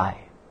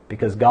 Why?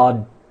 Because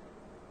God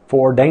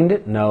foreordained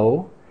it?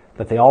 No.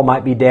 That they all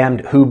might be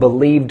damned who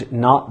believed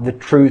not the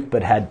truth,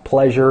 but had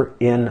pleasure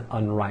in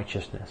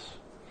unrighteousness.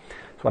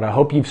 So what I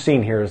hope you've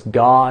seen here is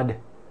God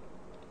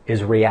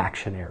is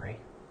reactionary.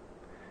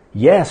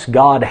 Yes,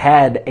 God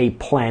had a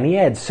plan. He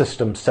had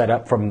systems set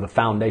up from the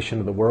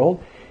foundation of the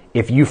world.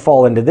 If you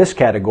fall into this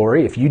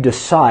category, if you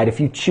decide, if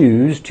you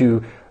choose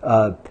to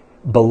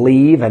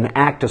believe and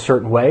act a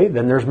certain way,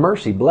 then there's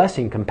mercy,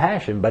 blessing,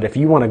 compassion. But if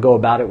you want to go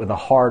about it with a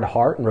hard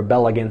heart and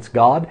rebel against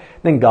God,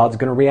 then God's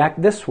going to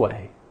react this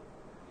way.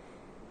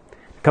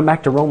 Come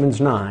back to Romans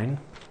 9,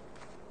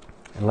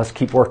 and let's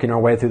keep working our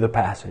way through the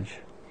passage.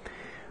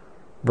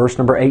 Verse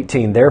number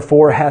 18,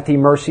 Therefore hath he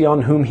mercy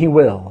on whom he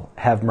will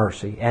have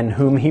mercy, and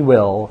whom he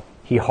will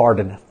he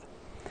hardeneth.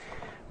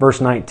 Verse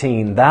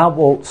 19, Thou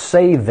wilt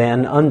say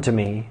then unto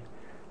me,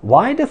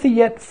 Why doth he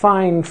yet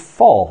find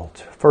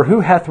fault? For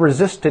who hath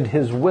resisted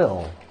his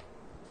will?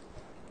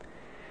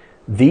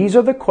 These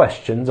are the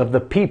questions of the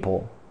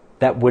people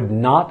that would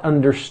not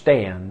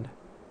understand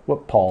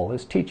what Paul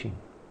is teaching.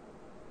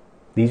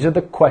 These are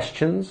the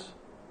questions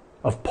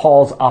of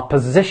Paul's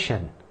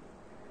opposition.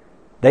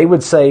 They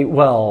would say,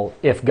 well,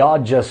 if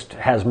God just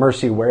has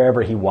mercy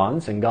wherever he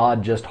wants and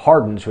God just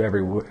hardens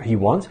whoever he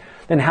wants,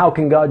 then how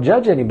can God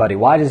judge anybody?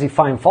 Why does he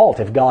find fault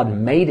if God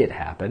made it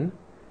happen?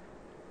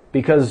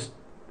 Because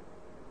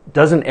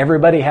doesn't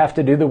everybody have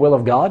to do the will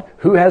of God?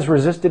 Who has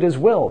resisted his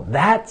will?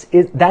 That's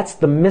it. That's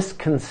the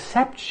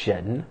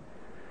misconception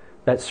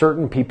that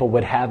certain people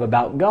would have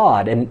about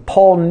God. And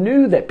Paul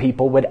knew that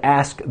people would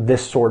ask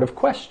this sort of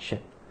question.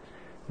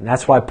 And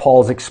that's why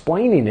Paul's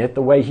explaining it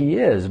the way he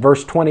is. In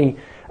verse 20,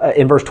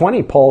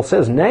 Paul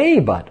says, Nay,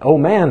 but, O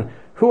man,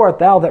 who art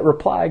thou that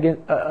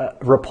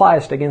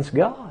repliest against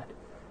God?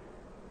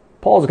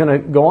 Paul's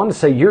going to go on to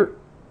say,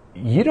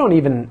 you don't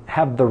even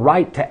have the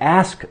right to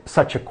ask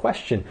such a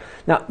question.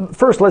 Now,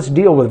 first let's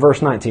deal with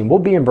verse 19. We'll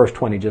be in verse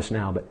 20 just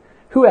now, but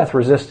who hath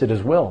resisted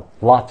his will?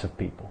 Lots of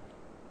people.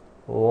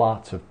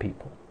 Lots of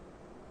people.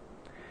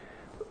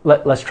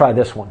 Let's try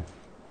this one.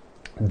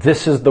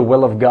 This is the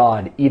will of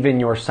God, even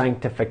your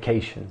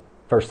sanctification.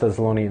 1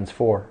 Thessalonians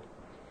 4.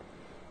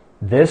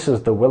 This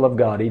is the will of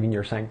God, even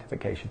your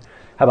sanctification.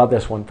 How about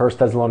this one? 1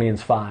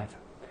 Thessalonians 5.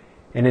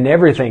 And in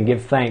everything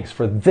give thanks,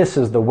 for this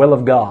is the will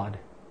of God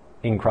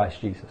in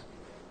Christ Jesus.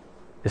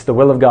 It's the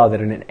will of God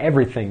that in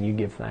everything you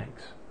give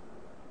thanks.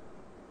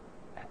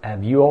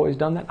 Have you always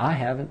done that? I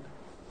haven't.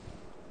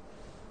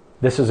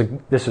 This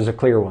is a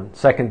clear one.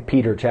 2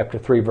 Peter chapter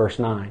 3, verse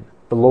 9.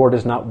 The Lord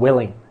is not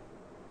willing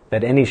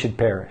that any should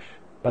perish,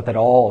 but that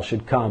all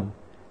should come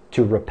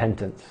to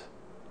repentance.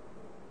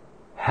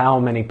 How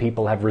many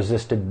people have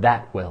resisted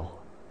that will?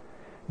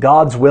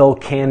 God's will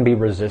can be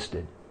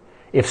resisted.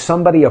 If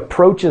somebody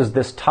approaches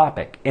this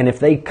topic, and if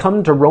they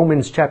come to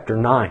Romans chapter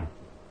 9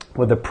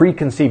 with a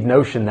preconceived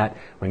notion that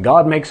when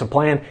God makes a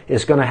plan,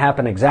 it's going to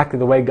happen exactly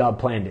the way God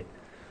planned it,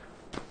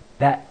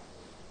 that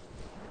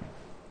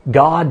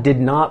God did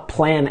not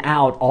plan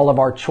out all of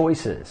our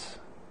choices.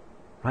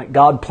 Right?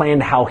 God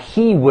planned how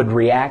He would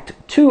react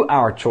to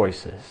our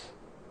choices.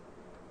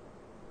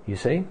 You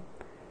see?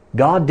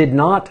 God did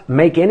not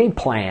make any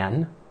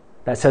plan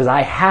that says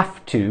I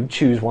have to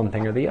choose one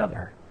thing or the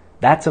other.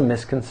 That's a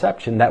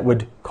misconception that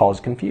would cause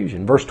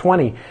confusion. Verse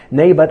 20,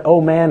 Nay, but,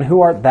 O man,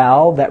 who art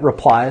thou that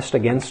repliest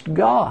against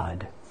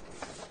God?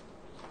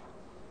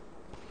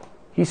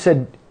 He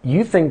said,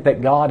 you think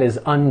that God is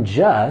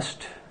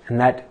unjust and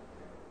that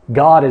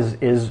God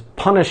is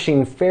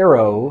punishing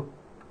Pharaoh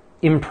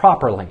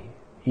improperly.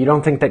 You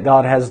don't think that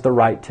God has the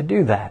right to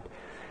do that.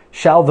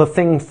 Shall the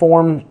thing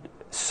formed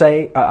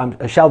say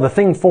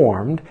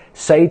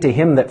to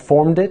him that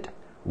formed it,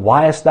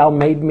 Why hast thou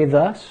made me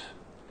thus?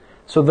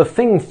 So the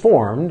thing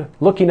formed,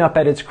 looking up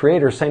at its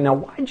creator, saying, Now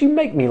why'd you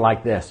make me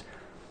like this?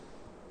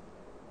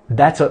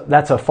 That's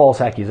a false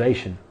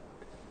accusation.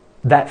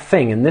 That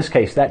thing, in this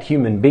case, that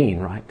human being,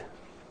 right?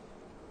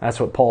 That's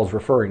what Paul's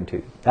referring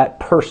to. That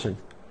person.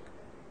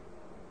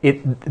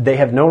 They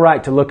have no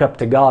right to look up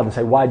to God and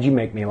say, Why'd you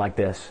make me like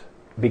this?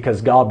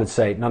 Because God would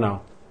say,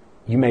 No,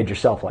 you made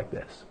yourself like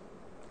this.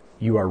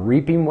 You are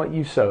reaping what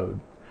you sowed.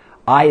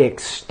 I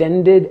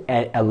extended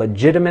a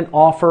legitimate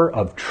offer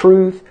of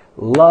truth,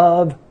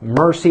 love,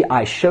 mercy.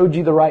 I showed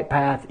you the right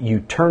path.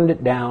 You turned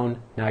it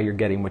down. Now you're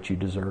getting what you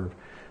deserve.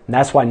 And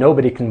that's why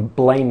nobody can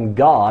blame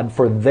God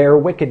for their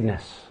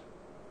wickedness.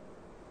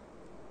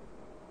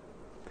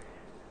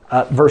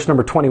 Verse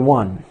number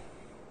 21.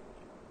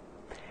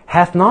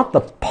 Hath not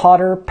the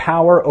potter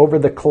power over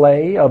the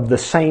clay of the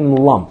same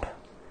lump?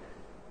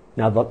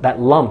 Now that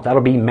lump,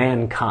 that'll be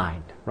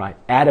mankind. Right?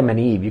 Adam and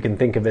Eve, you can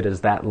think of it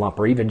as that lump,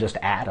 or even just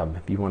Adam,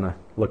 if you want to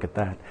look at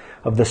that.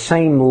 Of the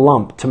same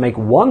lump, to make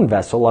one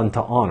vessel unto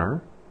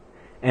honor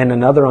and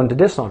another unto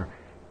dishonor.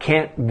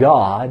 Can't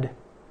God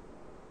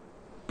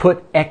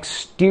put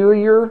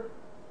exterior,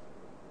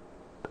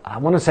 I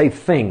want to say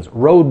things,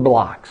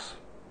 roadblocks?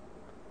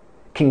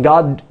 Can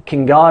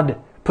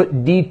God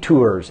put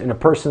detours in a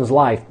person's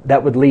life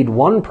that would lead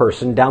one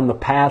person down the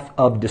path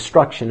of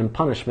destruction and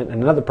punishment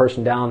and another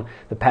person down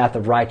the path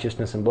of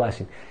righteousness and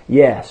blessing?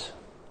 Yes.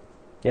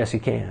 Yes, He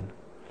can.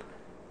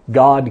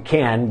 God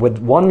can, with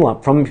one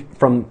lump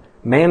from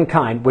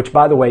mankind, which,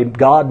 by the way,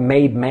 God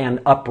made man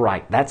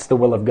upright. That's the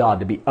will of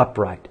God, to be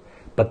upright.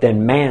 But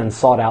then man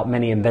sought out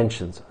many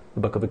inventions.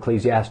 The book of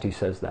Ecclesiastes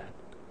says that.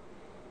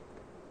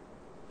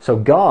 So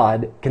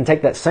God can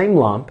take that same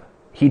lump.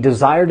 He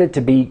desired it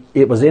to be,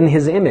 it was in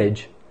His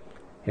image.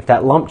 If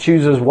that lump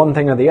chooses one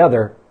thing or the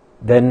other,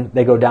 then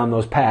they go down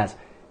those paths.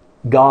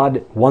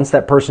 God, once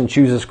that person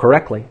chooses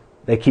correctly,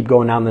 they keep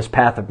going down this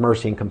path of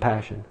mercy and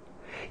compassion.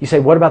 You say,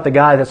 what about the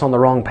guy that's on the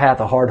wrong path,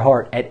 a hard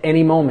heart? At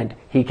any moment,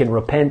 he can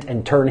repent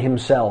and turn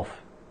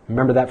himself.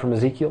 Remember that from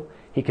Ezekiel?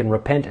 He can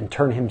repent and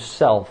turn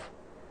himself.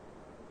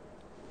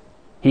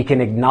 He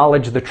can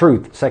acknowledge the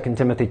truth, 2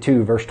 Timothy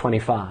 2, verse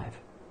 25.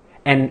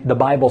 And the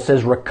Bible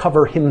says,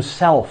 recover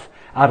himself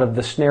out of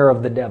the snare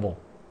of the devil.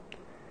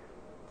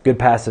 Good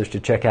passage to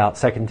check out,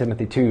 2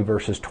 Timothy 2,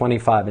 verses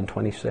 25 and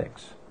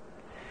 26.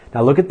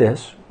 Now look at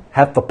this.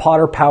 Hath the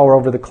potter power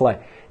over the clay?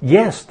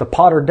 Yes, the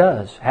potter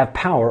does have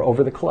power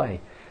over the clay.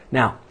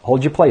 Now,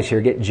 hold your place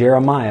here. Get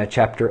Jeremiah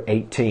chapter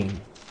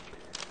 18.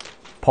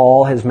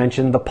 Paul has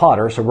mentioned the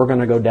potter, so we're going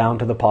to go down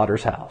to the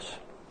potter's house.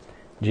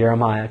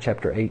 Jeremiah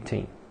chapter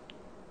 18.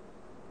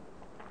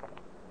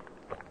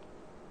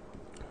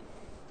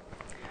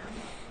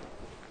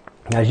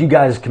 Now, as you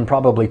guys can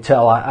probably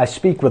tell, I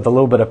speak with a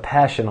little bit of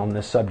passion on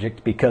this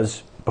subject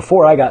because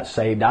before I got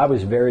saved, I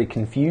was very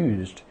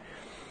confused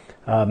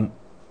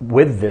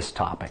with this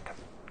topic.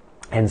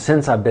 And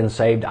since I've been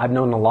saved, I've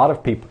known a lot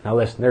of people. Now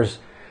listen,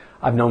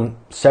 I've known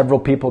several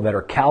people that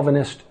are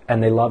Calvinist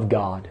and they love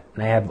God.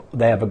 They have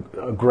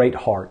a great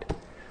heart.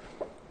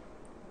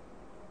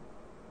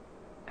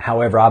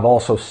 However, I've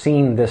also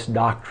seen this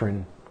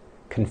doctrine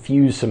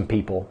confuse some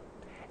people.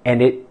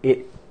 And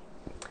it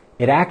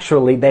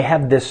actually, they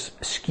have this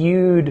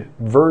skewed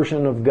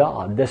version of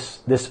God,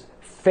 this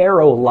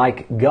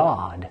Pharaoh-like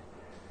God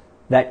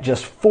that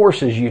just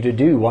forces you to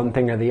do one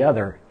thing or the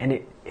other. And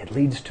it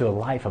leads to a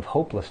life of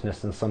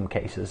hopelessness in some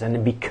cases.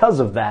 And because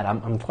of that,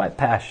 I'm quite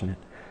passionate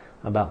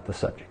about the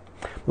subject.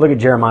 Look at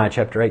Jeremiah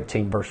chapter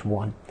 18, verse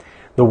 1.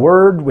 The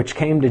word which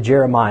came to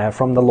Jeremiah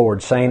from the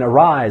Lord, saying,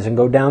 Arise and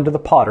go down to the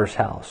potter's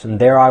house, and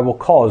there I will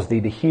cause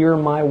thee to hear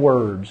my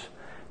words.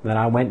 Then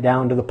I went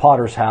down to the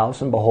potter's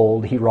house, and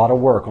behold, he wrought a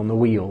work on the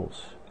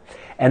wheels.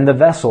 And the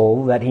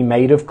vessel that he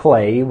made of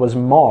clay was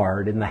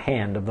marred in the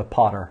hand of the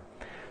potter.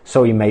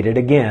 So he made it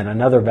again,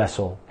 another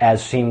vessel,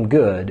 as seemed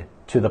good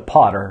to the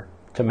potter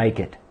to make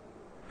it.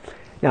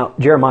 Now,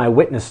 Jeremiah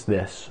witnessed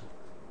this.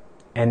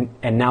 And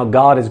now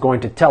God is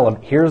going to tell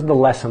him, here's the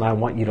lesson I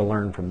want you to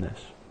learn from this.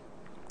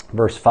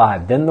 Verse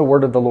 5, Then the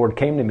word of the Lord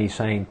came to me,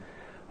 saying,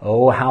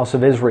 O house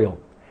of Israel,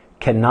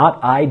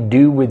 cannot I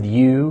do with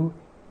you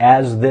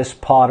as this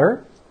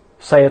potter,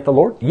 saith the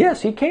Lord?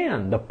 Yes, he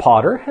can. The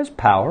potter has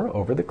power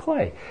over the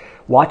clay.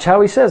 Watch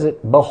how he says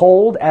it.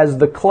 Behold, as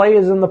the clay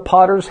is in the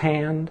potter's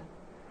hand,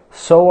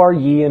 so are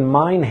ye in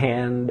mine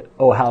hand,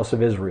 O house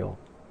of Israel.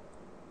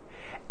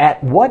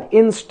 At what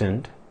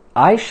instant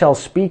I shall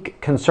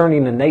speak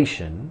concerning a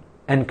nation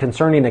and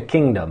concerning a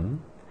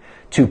kingdom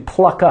to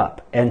pluck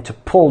up and to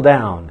pull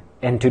down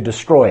and to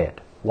destroy it.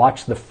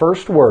 Watch the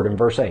first word in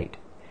verse 8.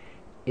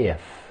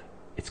 If.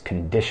 It's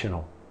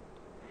conditional.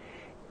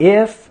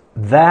 If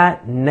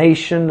that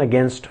nation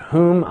against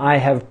whom I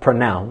have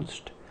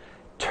pronounced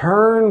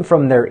turn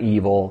from their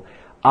evil,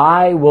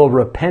 I will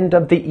repent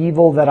of the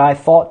evil that I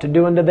thought to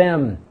do unto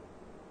them.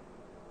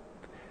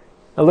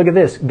 Now look at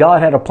this.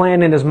 God had a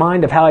plan in his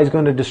mind of how he's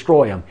going to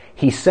destroy them.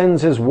 He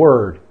sends his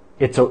word.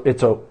 It's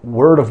a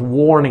word of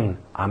warning.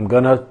 I'm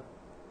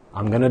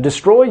gonna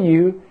destroy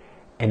you.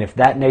 And if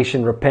that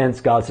nation repents,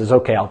 God says,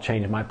 okay, I'll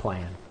change my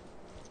plan.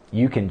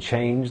 You can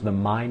change the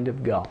mind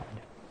of God.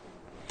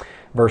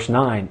 Verse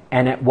 9,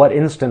 And at what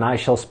instant I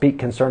shall speak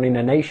concerning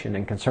a nation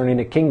and concerning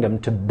a kingdom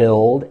to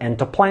build and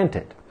to plant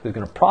it. So he's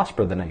going to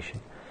prosper the nation.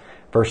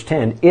 Verse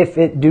 10, If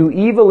it do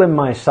evil in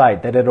my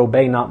sight, that it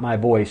obey not my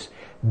voice,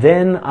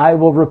 then I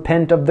will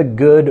repent of the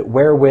good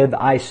wherewith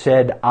I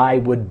said I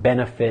would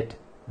benefit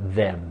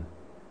them.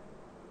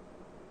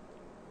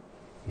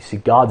 You see,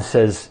 God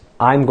says,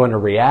 I'm going to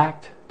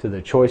react to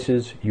the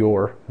choices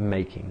you're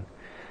making.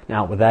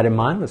 Now, with that in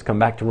mind, let's come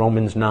back to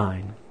Romans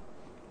 9.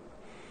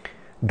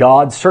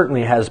 God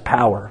certainly has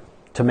power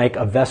to make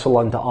a vessel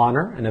unto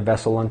honor and a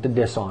vessel unto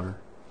dishonor.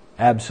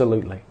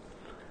 Absolutely.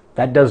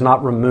 That does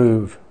not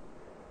remove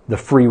the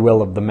free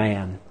will of the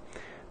man.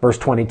 Verse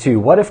 22,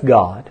 What if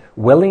God,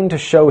 willing to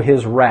show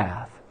his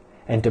wrath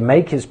and to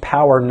make his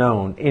power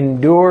known,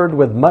 endured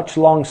with much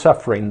long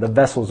suffering the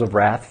vessels of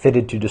wrath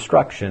fitted to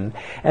destruction,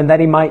 and that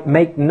he might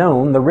make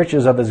known the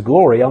riches of his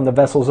glory on the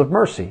vessels of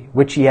mercy,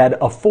 which he had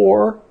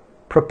afore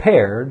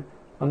prepared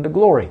unto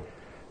glory?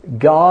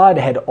 God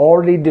had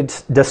already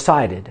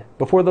decided,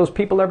 before those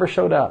people ever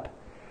showed up,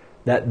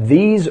 that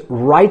these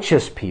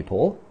righteous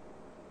people,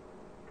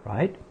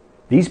 right,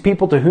 these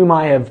people to whom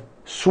I have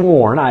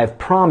sworn, I have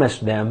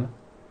promised them,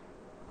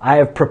 I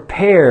have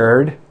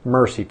prepared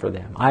mercy for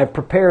them. I have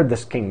prepared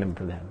this kingdom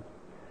for them.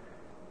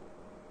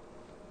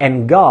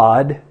 And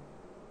God,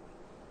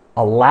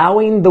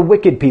 allowing the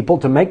wicked people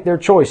to make their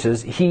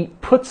choices, he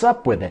puts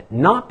up with it.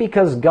 Not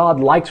because God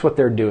likes what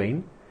they're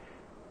doing,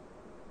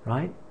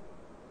 right?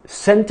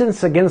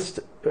 Sentence against,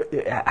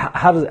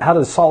 how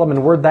does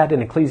Solomon word that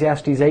in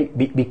Ecclesiastes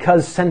 8?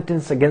 Because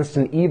sentence against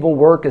an evil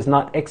work is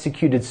not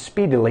executed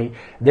speedily,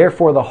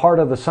 therefore the heart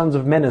of the sons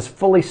of men is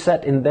fully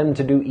set in them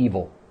to do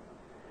evil.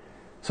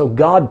 So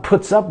God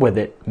puts up with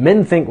it.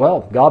 Men think,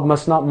 well, God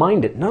must not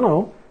mind it.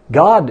 No.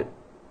 God,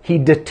 He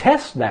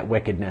detests that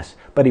wickedness,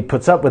 but He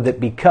puts up with it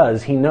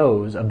because He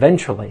knows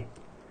eventually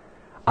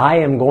I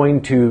am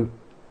going to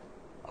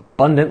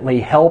abundantly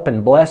help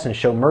and bless and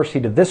show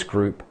mercy to this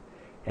group,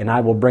 and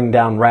I will bring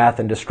down wrath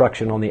and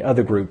destruction on the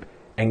other group.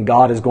 And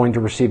God is going to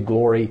receive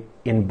glory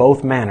in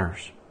both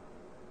manners.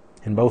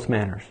 In both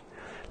manners.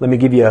 Let me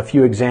give you a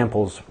few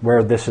examples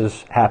where this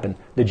has happened.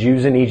 The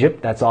Jews in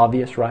Egypt, that's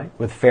obvious, right?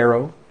 With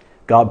Pharaoh.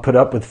 God put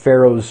up with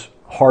Pharaoh's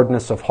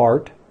hardness of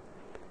heart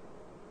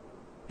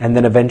and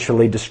then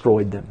eventually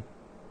destroyed them.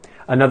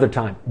 Another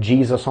time,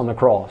 Jesus on the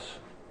cross.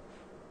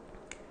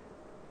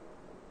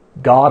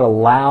 God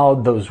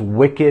allowed those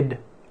wicked,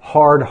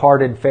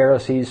 hard-hearted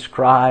Pharisees,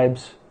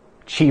 scribes,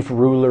 chief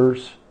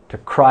rulers to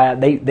cry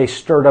out. They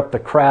stirred up the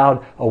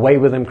crowd, away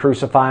with Him,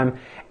 crucify Him,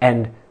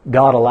 and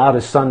God allowed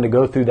His Son to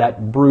go through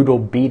that brutal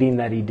beating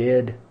that He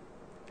did.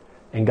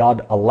 And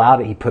God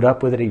allowed it. He put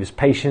up with it. He was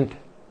patient,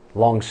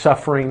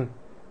 long-suffering.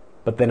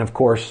 But then, of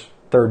course,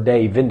 third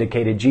day, He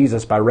vindicated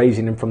Jesus by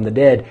raising Him from the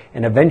dead.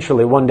 And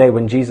eventually, one day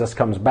when Jesus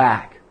comes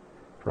back,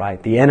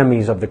 right, the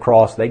enemies of the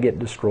cross, they get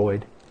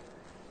destroyed.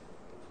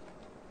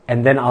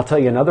 And then I'll tell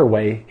you another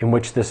way in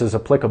which this is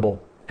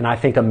applicable. And I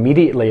think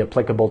immediately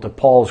applicable to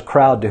Paul's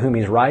crowd to whom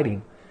he's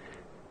writing.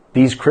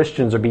 These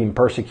Christians are being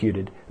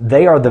persecuted.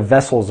 They are the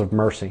vessels of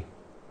mercy.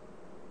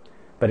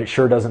 But it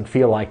sure doesn't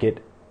feel like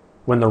it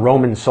when the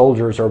Roman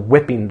soldiers are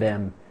whipping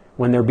them,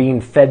 when they're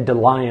being fed to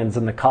lions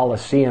in the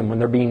Colosseum, when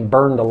they're being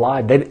burned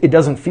alive. It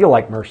doesn't feel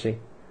like mercy.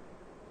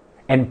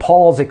 And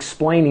Paul's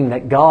explaining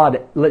that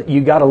God,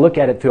 you got to look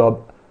at it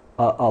through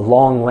a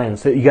long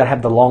lens. You got to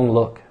have the long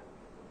look.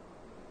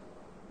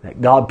 That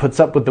God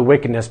puts up with the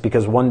wickedness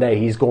because one day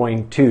He's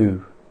going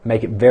to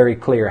make it very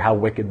clear how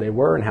wicked they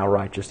were and how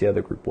righteous the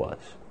other group was.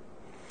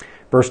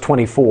 Verse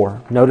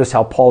 24, notice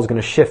how Paul's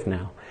going to shift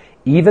now.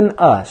 Even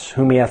us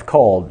whom He hath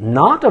called,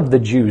 not of the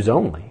Jews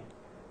only,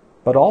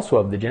 but also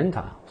of the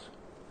Gentiles.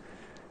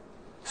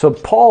 So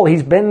Paul,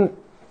 he's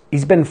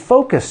been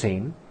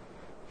focusing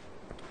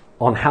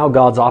on how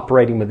God's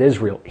operating with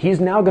Israel. He's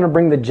now going to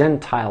bring the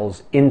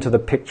Gentiles into the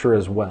picture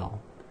as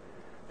well.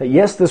 That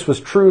yes, this was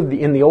true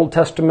in the Old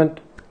Testament,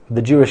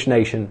 the Jewish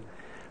nation,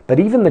 but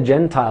even the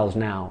Gentiles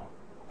now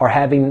are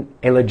having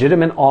a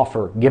legitimate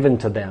offer given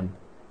to them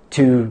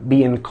to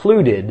be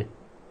included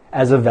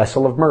as a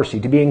vessel of mercy,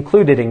 to be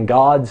included in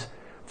God's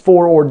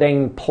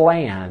foreordained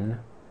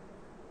plan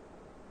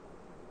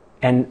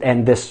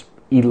and this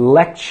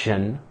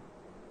election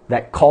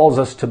that calls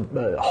us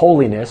to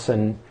holiness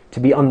and to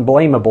be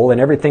unblameable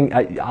and everything.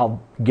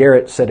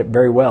 Garrett said it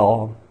very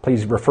well.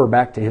 Please refer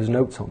back to his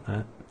notes on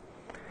that.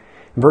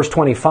 In verse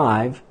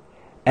 25,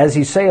 as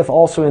He saith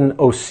also in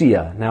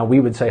Hosea, now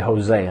we would say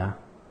Hosea,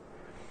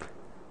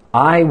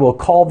 I will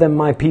call them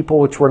my people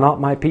which were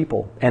not my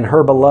people, and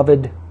her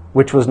beloved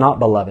which was not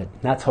beloved.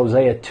 That's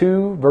Hosea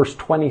 2 verse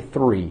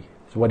 23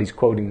 is what he's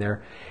quoting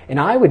there. And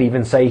I would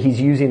even say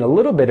he's using a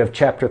little bit of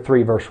chapter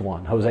 3 verse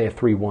 1, Hosea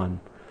 3:1.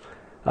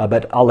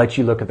 But I'll let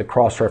you look at the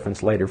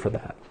cross-reference later for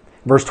that.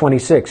 Verse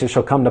 26, it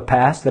shall come to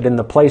pass that in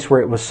the place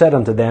where it was said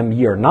unto them,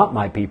 ye are not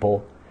my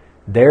people,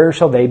 there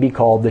shall they be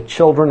called the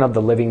children of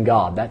the living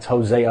God. That's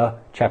Hosea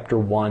chapter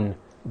 1,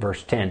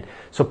 verse 10.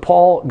 So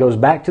Paul goes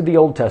back to the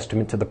Old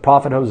Testament, to the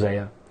prophet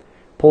Hosea,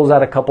 pulls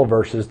out a couple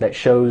verses that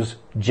shows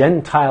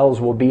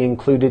Gentiles will be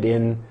included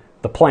in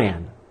the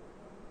plan.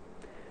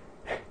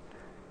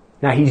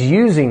 Now he's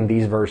using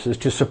these verses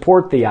to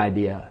support the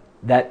idea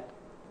that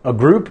a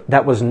group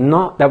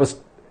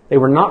they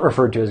were not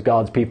referred to as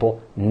God's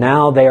people,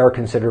 now they are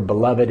considered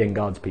beloved in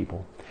God's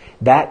people.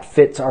 That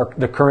fits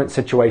the current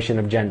situation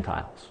of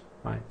Gentiles.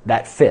 Right?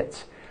 That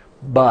fits.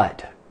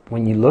 But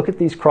when you look at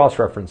these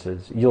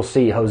cross-references, you'll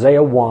see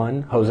Hosea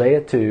 1,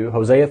 Hosea 2,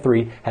 Hosea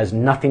 3 has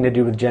nothing to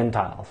do with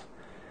Gentiles.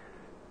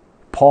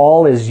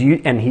 Paul you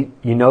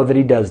know that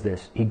he does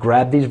this. He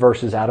grabbed these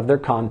verses out of their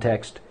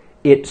context.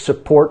 It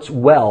supports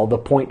well the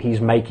point he's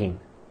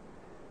making.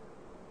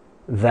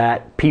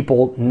 That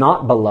people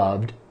not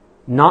beloved,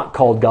 not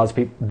called God's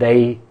people,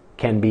 they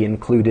can be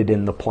included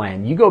in the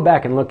plan. You go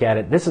back and look at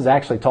it, this is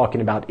actually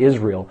talking about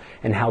Israel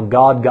and how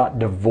God got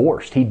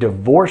divorced. He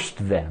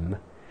divorced them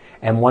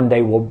and one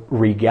day will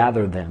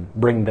regather them,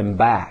 bring them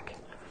back.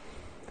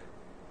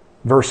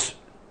 Verse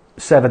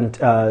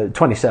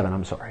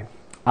 27,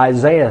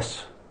 Isaiah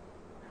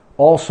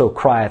also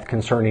crieth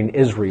concerning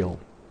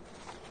Israel.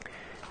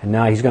 And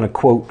now he's going to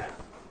quote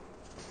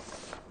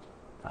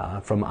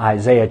from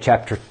Isaiah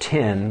chapter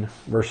 10,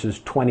 verses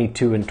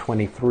 22 and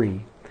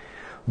 23.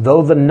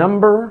 Though the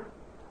number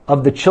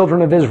of the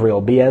children of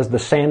Israel be as the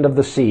sand of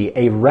the sea,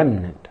 a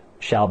remnant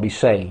shall be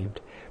saved.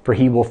 For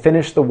He will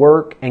finish the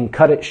work and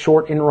cut it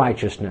short in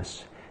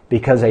righteousness,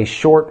 because a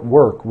short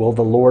work will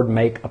the Lord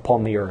make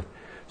upon the earth.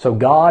 So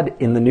God,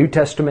 in the New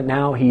Testament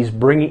now, He's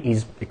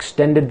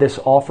extended this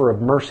offer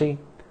of mercy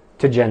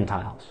to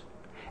Gentiles.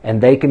 And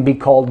they can be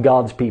called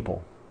God's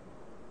people.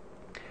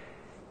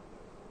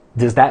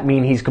 Does that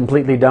mean He's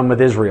completely done with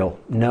Israel?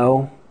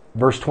 No.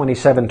 Verse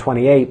 27,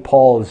 28,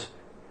 Paul is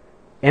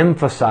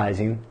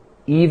emphasizing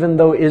even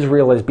though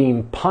Israel is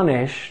being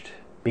punished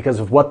because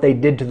of what they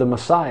did to the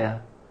Messiah,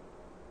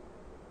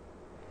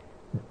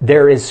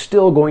 there is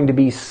still going to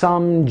be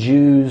some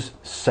Jews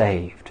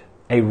saved.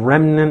 A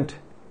remnant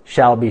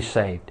shall be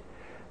saved.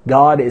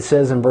 God, it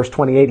says in verse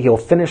 28, He'll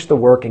finish the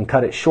work and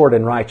cut it short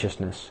in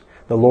righteousness.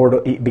 The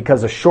Lord,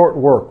 because a short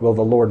work will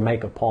the Lord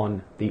make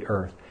upon the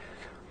earth.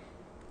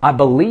 I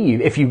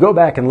believe, if you go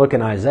back and look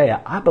in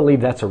Isaiah, I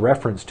believe that's a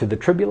reference to the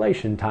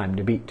tribulation time,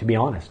 to be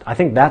honest. I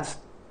think that's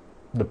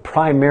the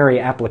primary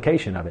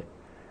application of it.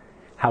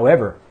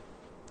 However,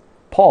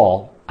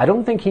 Paul, I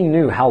don't think he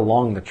knew how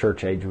long the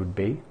church age would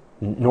be,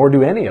 nor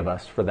do any of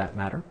us for that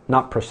matter,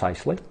 not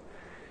precisely.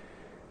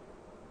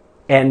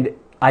 And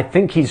I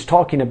think he's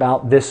talking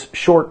about this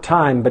short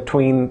time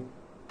between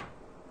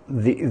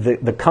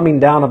the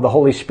coming down of the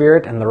Holy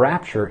Spirit and the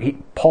rapture.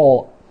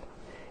 Paul,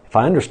 if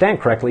I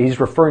understand correctly, he's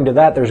referring to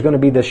that. There's going to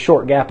be this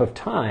short gap of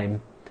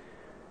time,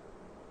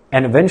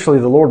 and eventually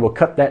the Lord will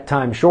cut that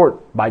time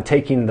short by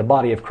taking the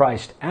body of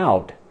Christ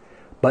out.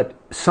 But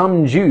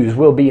some Jews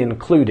will be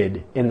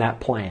included in that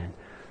plan.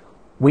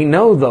 We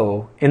know,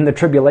 though, in the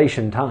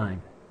tribulation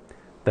time,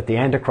 that the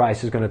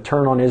Antichrist is going to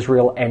turn on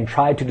Israel and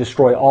try to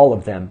destroy all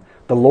of them.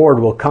 The Lord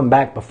will come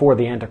back before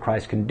the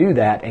Antichrist can do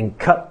that and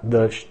cut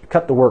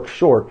the work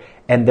short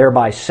and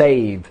thereby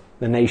save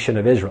the nation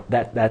of Israel.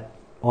 That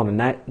on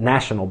a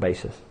national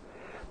basis.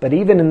 But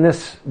even in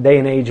this day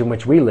and age in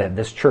which we live,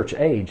 this church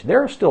age,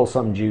 there are still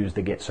some Jews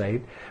that get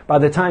saved. By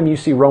the time you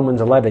see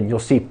Romans 11, you'll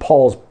see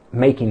Paul's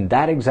making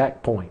that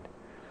exact point.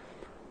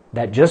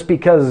 That just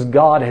because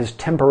God has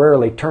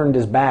temporarily turned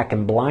His back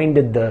and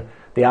blinded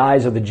the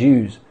eyes of the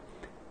Jews,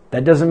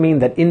 that doesn't mean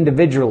that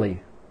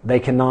individually they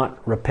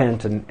cannot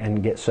repent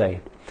and get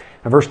saved.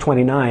 And verse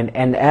 29,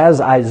 and as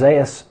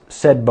Isaiah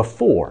said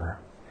before,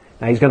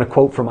 now he's going to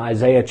quote from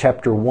Isaiah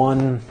chapter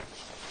 1,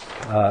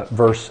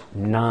 verse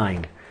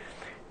 9.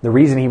 The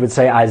reason he would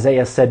say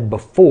Isaiah said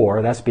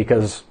before, that's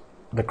because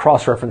the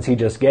cross-reference he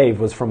just gave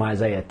was from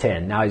Isaiah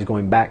 10. Now he's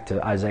going back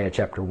to Isaiah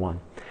chapter 1.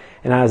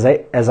 And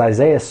as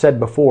Isaiah said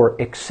before,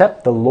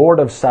 except the Lord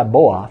of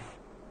Sabaoth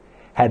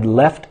had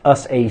left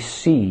us a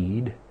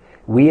seed,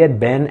 we had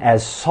been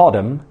as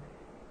Sodom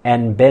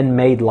and been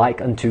made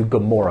like unto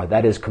Gomorrah.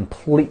 That is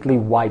completely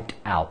wiped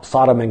out.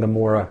 Sodom and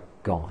Gomorrah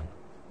gone.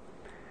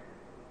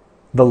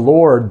 The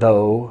Lord,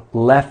 though,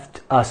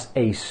 left us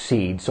a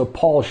seed. So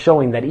Paul's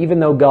showing that even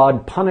though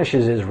God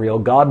punishes Israel,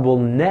 God will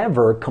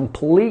never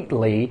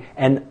completely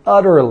and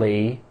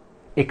utterly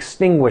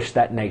extinguish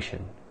that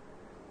nation.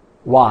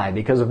 Why?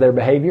 Because of their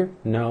behavior?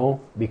 No,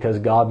 because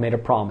God made a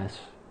promise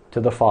to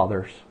the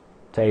fathers,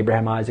 to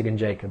Abraham, Isaac, and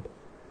Jacob,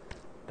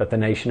 that the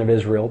nation of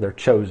Israel, they're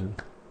chosen,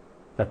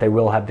 that they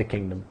will have the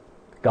kingdom.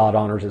 God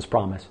honors His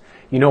promise.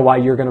 You know why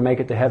you're going to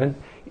make it to heaven?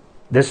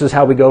 This is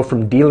how we go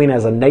from dealing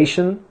as a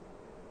nation.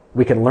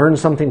 We can learn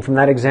something from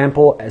that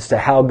example as to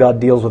how God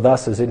deals with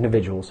us as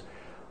individuals.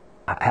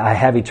 I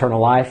have eternal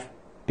life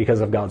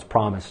because of God's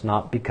promise,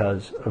 not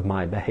because of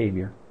my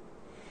behavior.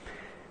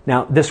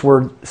 Now, this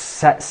word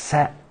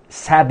Sabaoth.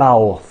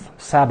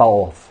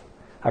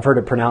 I've heard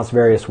it pronounced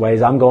various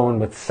ways. I'm going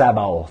with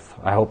Sabaoth.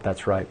 I hope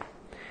that's right.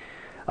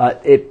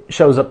 It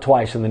shows up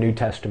twice in the New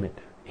Testament.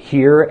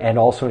 Here and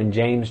also in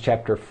James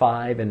chapter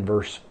 5 and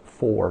verse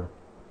 4.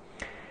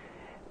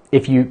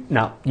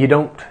 You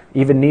don't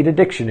even need a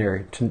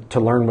dictionary to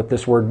learn what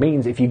this word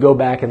means. If you go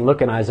back and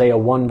look in Isaiah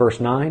 1 verse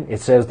 9, it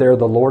says there,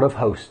 the Lord of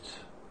hosts.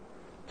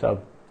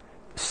 So,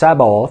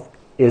 Sabaoth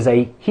is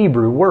a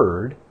Hebrew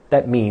word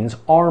that means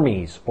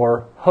armies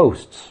or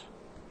hosts.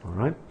 All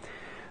right.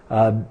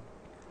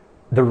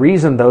 The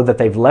reason, though, that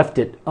they've left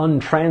it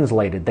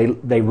untranslated,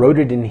 they wrote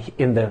it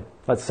in the,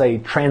 let's say,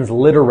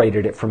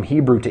 transliterated it from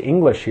Hebrew to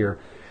English here,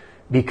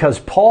 because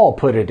Paul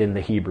put it in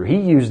the Hebrew. He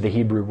used the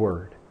Hebrew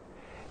word.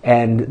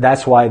 And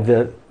that's why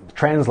the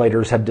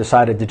translators have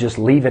decided to just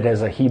leave it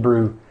as a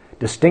Hebrew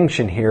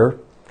distinction here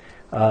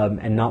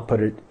and not put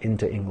it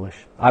into English.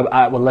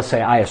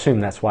 I assume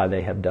that's why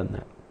they have done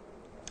that.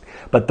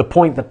 But the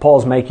point that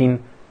Paul's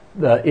making,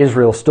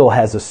 Israel still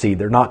has a seed.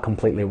 They're not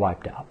completely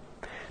wiped out.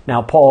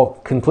 Now, Paul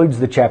concludes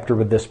the chapter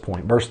with this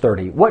point, verse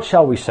 30. What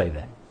shall we say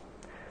then?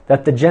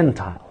 That the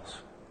Gentiles,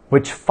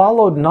 which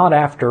followed not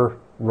after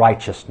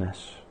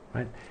righteousness,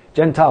 right?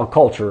 Gentile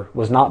culture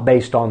was not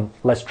based on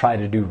let's try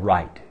to do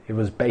right. It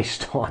was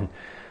based on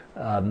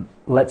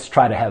let's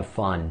try to have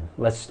fun.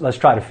 Let's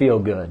try to feel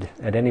good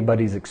at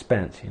anybody's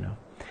expense, you know.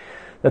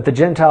 That the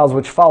Gentiles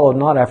which followed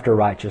not after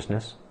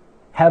righteousness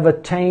have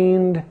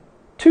attained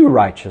to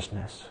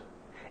righteousness,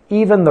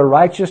 even the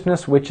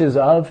righteousness which is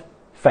of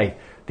faith.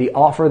 The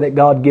offer that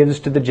God gives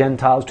to the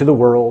Gentiles, to the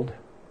world,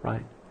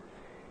 right,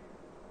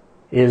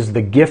 is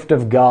the gift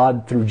of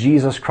God through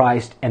Jesus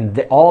Christ, and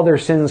all their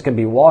sins can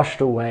be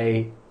washed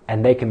away,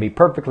 and they can be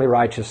perfectly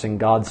righteous in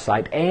God's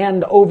sight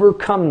and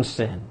overcome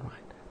sin. Right?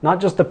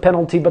 Not just the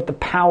penalty, but the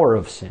power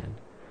of sin.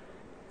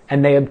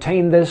 And they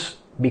obtained this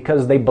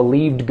because they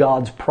believed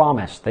God's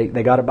promise. They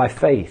got it by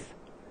faith.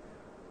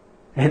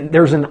 And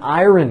there's an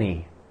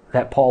irony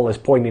that Paul is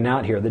pointing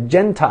out here. The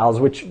Gentiles,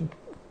 which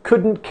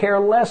couldn't care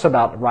less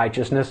about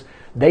righteousness.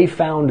 They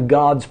found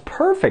God's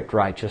perfect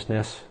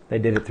righteousness. They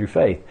did it through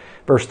faith.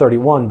 Verse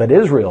 31, but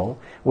Israel,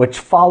 which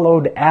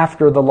followed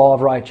after the law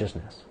of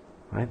righteousness,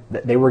 right?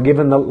 They were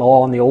given the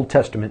law in the Old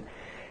Testament,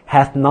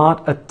 hath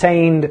not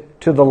attained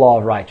to the law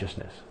of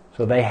righteousness.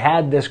 So they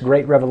had this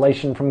great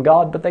revelation from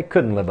God, but they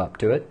couldn't live up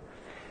to it.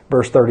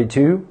 Verse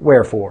 32,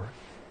 wherefore?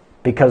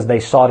 Because they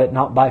sought it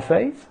not by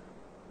faith,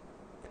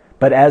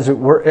 but as it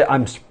were,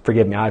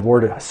 forgive me,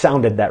 I've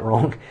sounded that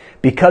wrong.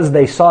 Because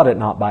they sought it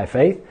not by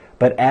faith,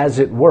 but as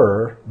it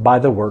were by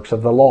the works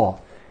of the law.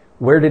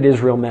 Where did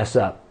Israel mess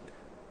up?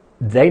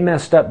 They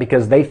messed up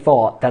because they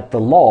thought that the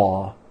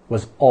law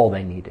was all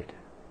they needed.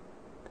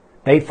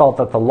 They thought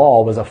that the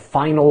law was a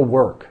final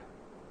work.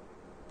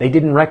 They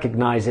didn't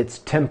recognize its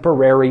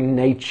temporary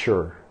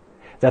nature,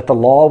 that the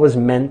law was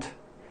meant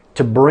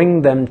to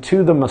bring them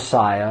to the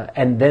Messiah,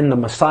 and then the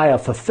Messiah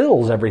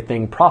fulfills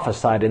everything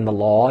prophesied in the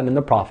law and in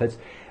the prophets,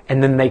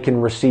 and then they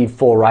can receive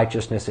full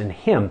righteousness in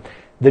Him.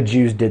 The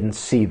Jews didn't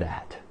see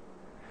that.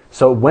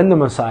 So when the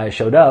Messiah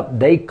showed up,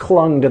 they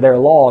clung to their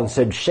law and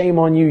said, shame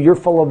on you, you're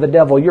full of the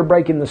devil, you're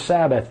breaking the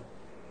Sabbath.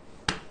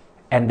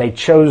 And they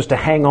chose to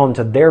hang on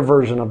to their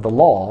version of the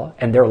law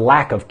and their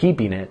lack of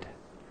keeping it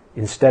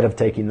instead of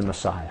taking the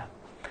Messiah.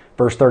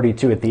 Verse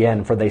 32 at the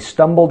end, for they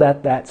stumbled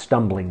at that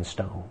stumbling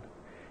stone,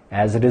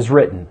 as it is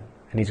written.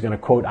 And he's going to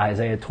quote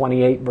Isaiah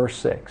 28 verse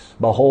 6.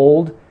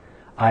 Behold,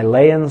 I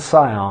lay in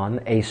Sion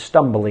a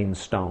stumbling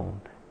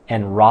stone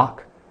and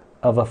rock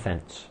of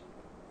offense.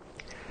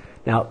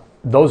 Now,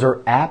 those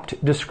are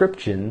apt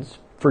descriptions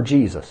for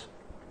Jesus.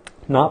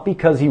 Not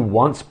because He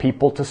wants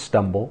people to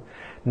stumble,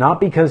 not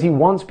because He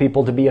wants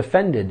people to be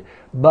offended,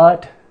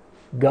 but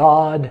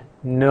God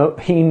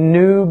He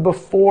knew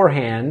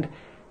beforehand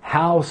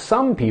how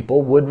some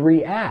people would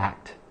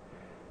react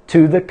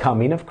to the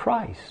coming of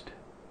Christ.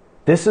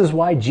 This is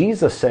why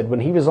Jesus said when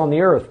He was on the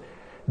earth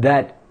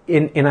that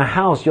in a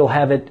house you'll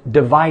have it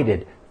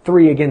divided,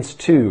 3 against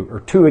 2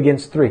 or 2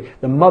 against 3,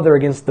 the mother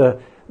against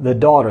the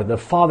daughter, the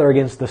father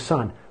against the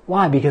son.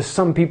 Why? Because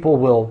some people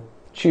will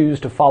choose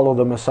to follow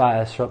the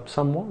Messiah,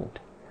 some won't.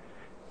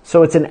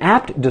 So it's an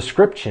apt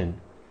description,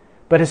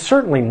 but it's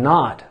certainly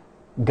not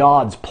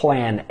God's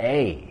plan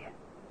A.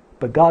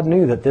 But God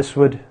knew that this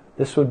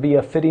would be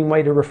a fitting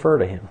way to refer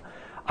to Him.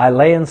 I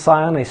lay in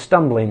Sion a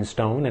stumbling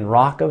stone and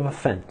rock of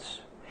offense,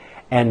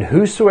 and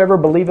whosoever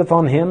believeth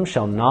on Him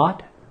shall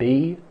not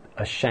be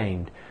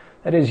ashamed.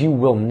 That is, you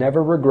will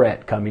never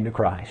regret coming to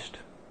Christ.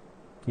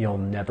 You'll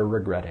never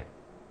regret it.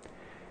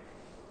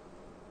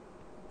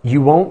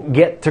 You won't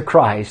get to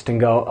Christ and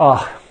go,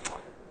 oh,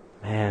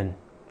 man,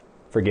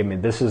 forgive me,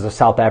 this is a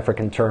South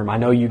African term. I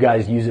know you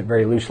guys use it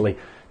very loosely.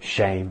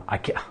 Shame.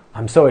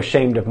 I'm so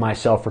ashamed of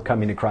myself for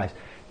coming to Christ.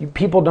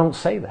 People don't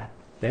say that.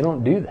 They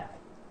don't do that.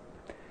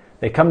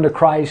 They come to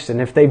Christ, and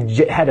if they've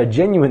had a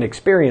genuine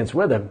experience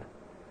with Him,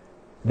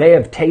 they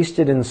have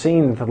tasted and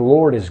seen that the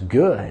Lord is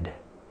good.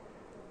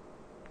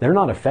 They're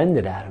not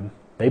offended at Him.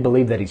 They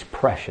believe that He's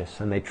precious,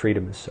 and they treat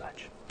Him as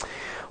such.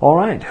 All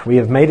right, we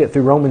have made it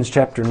through Romans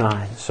chapter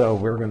 9, so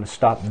we're going to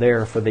stop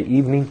there for the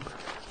evening.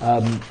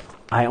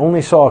 I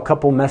only saw a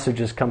couple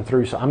messages come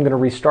through, so I'm going to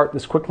restart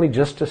this quickly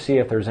just to see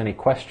if there's any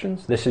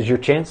questions. This is your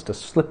chance to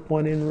slip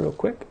one in real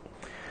quick.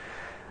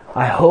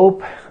 I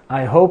hope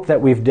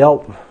that we've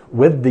dealt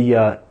with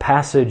the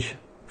passage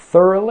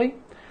thoroughly.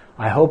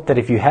 I hope that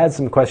if you had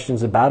some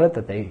questions about it,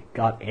 that they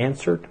got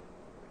answered.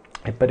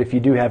 But if you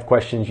do have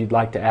questions you'd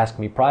like to ask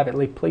me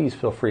privately, please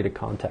feel free to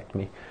contact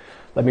me.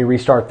 Let me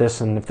restart this,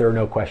 and if there are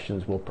no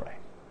questions, we'll pray.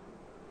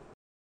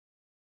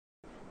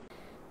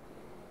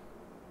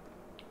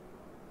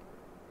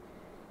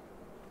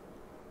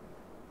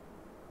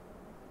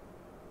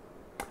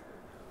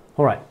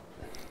 All right.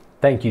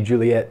 Thank you,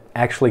 Juliet.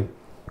 Actually,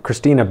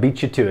 Christina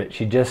beat you to it.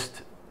 She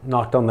just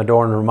knocked on the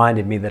door and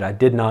reminded me that I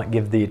did not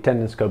give the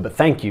attendance code, but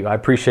thank you. I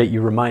appreciate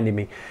you reminding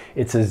me.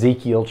 It's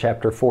Ezekiel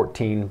chapter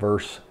 14,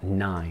 verse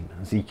 9.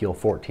 Ezekiel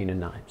 14 and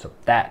 9. So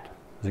that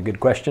is a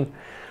good question.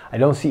 I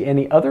don't see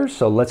any others,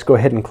 so let's go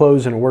ahead and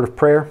close in a word of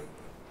prayer.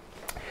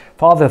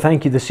 Father,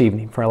 thank you this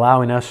evening for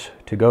allowing us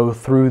to go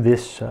through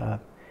this.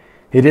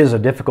 It is a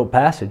difficult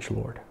passage,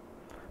 Lord,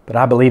 but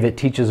I believe it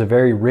teaches a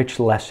very rich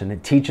lesson.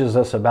 It teaches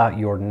us about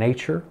your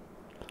nature.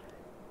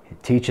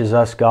 It teaches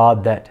us,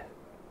 God, that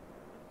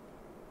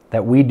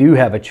we do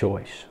have a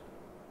choice,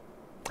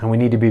 and we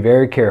need to be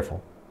very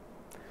careful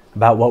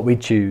about what we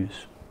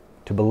choose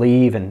to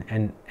believe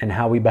and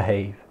how we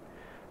behave.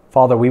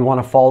 Father, we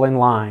want to fall in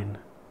line.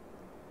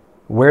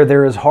 Where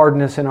there is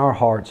hardness in our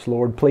hearts,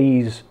 Lord,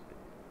 please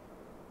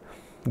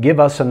give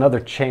us another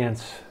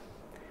chance.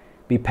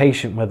 Be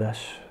patient with us.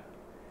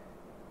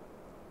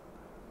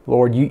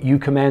 Lord, you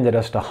commanded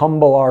us to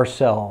humble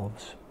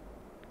ourselves.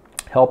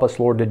 Help us,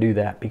 Lord, to do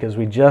that because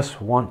we just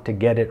want to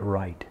get it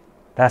right.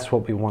 That's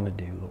what we want to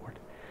do, Lord.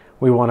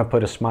 We want to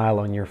put a smile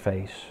on your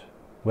face,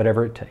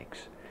 whatever it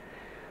takes.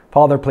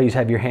 Father, please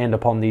have your hand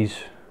upon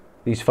these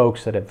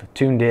folks that have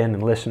tuned in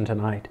and listened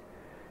tonight.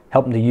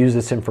 Help them to use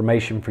this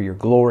information for your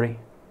glory.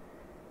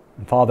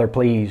 And Father,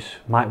 please,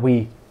 might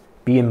we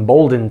be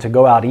emboldened to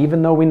go out,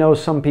 even though we know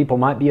some people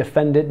might be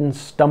offended and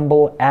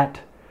stumble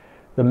at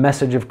the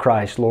message of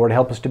Christ. Lord,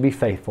 help us to be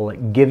faithful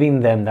at giving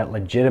them that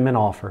legitimate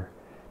offer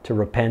to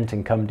repent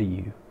and come to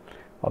you.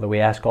 Father, we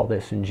ask all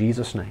this in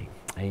Jesus' name.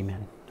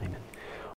 Amen.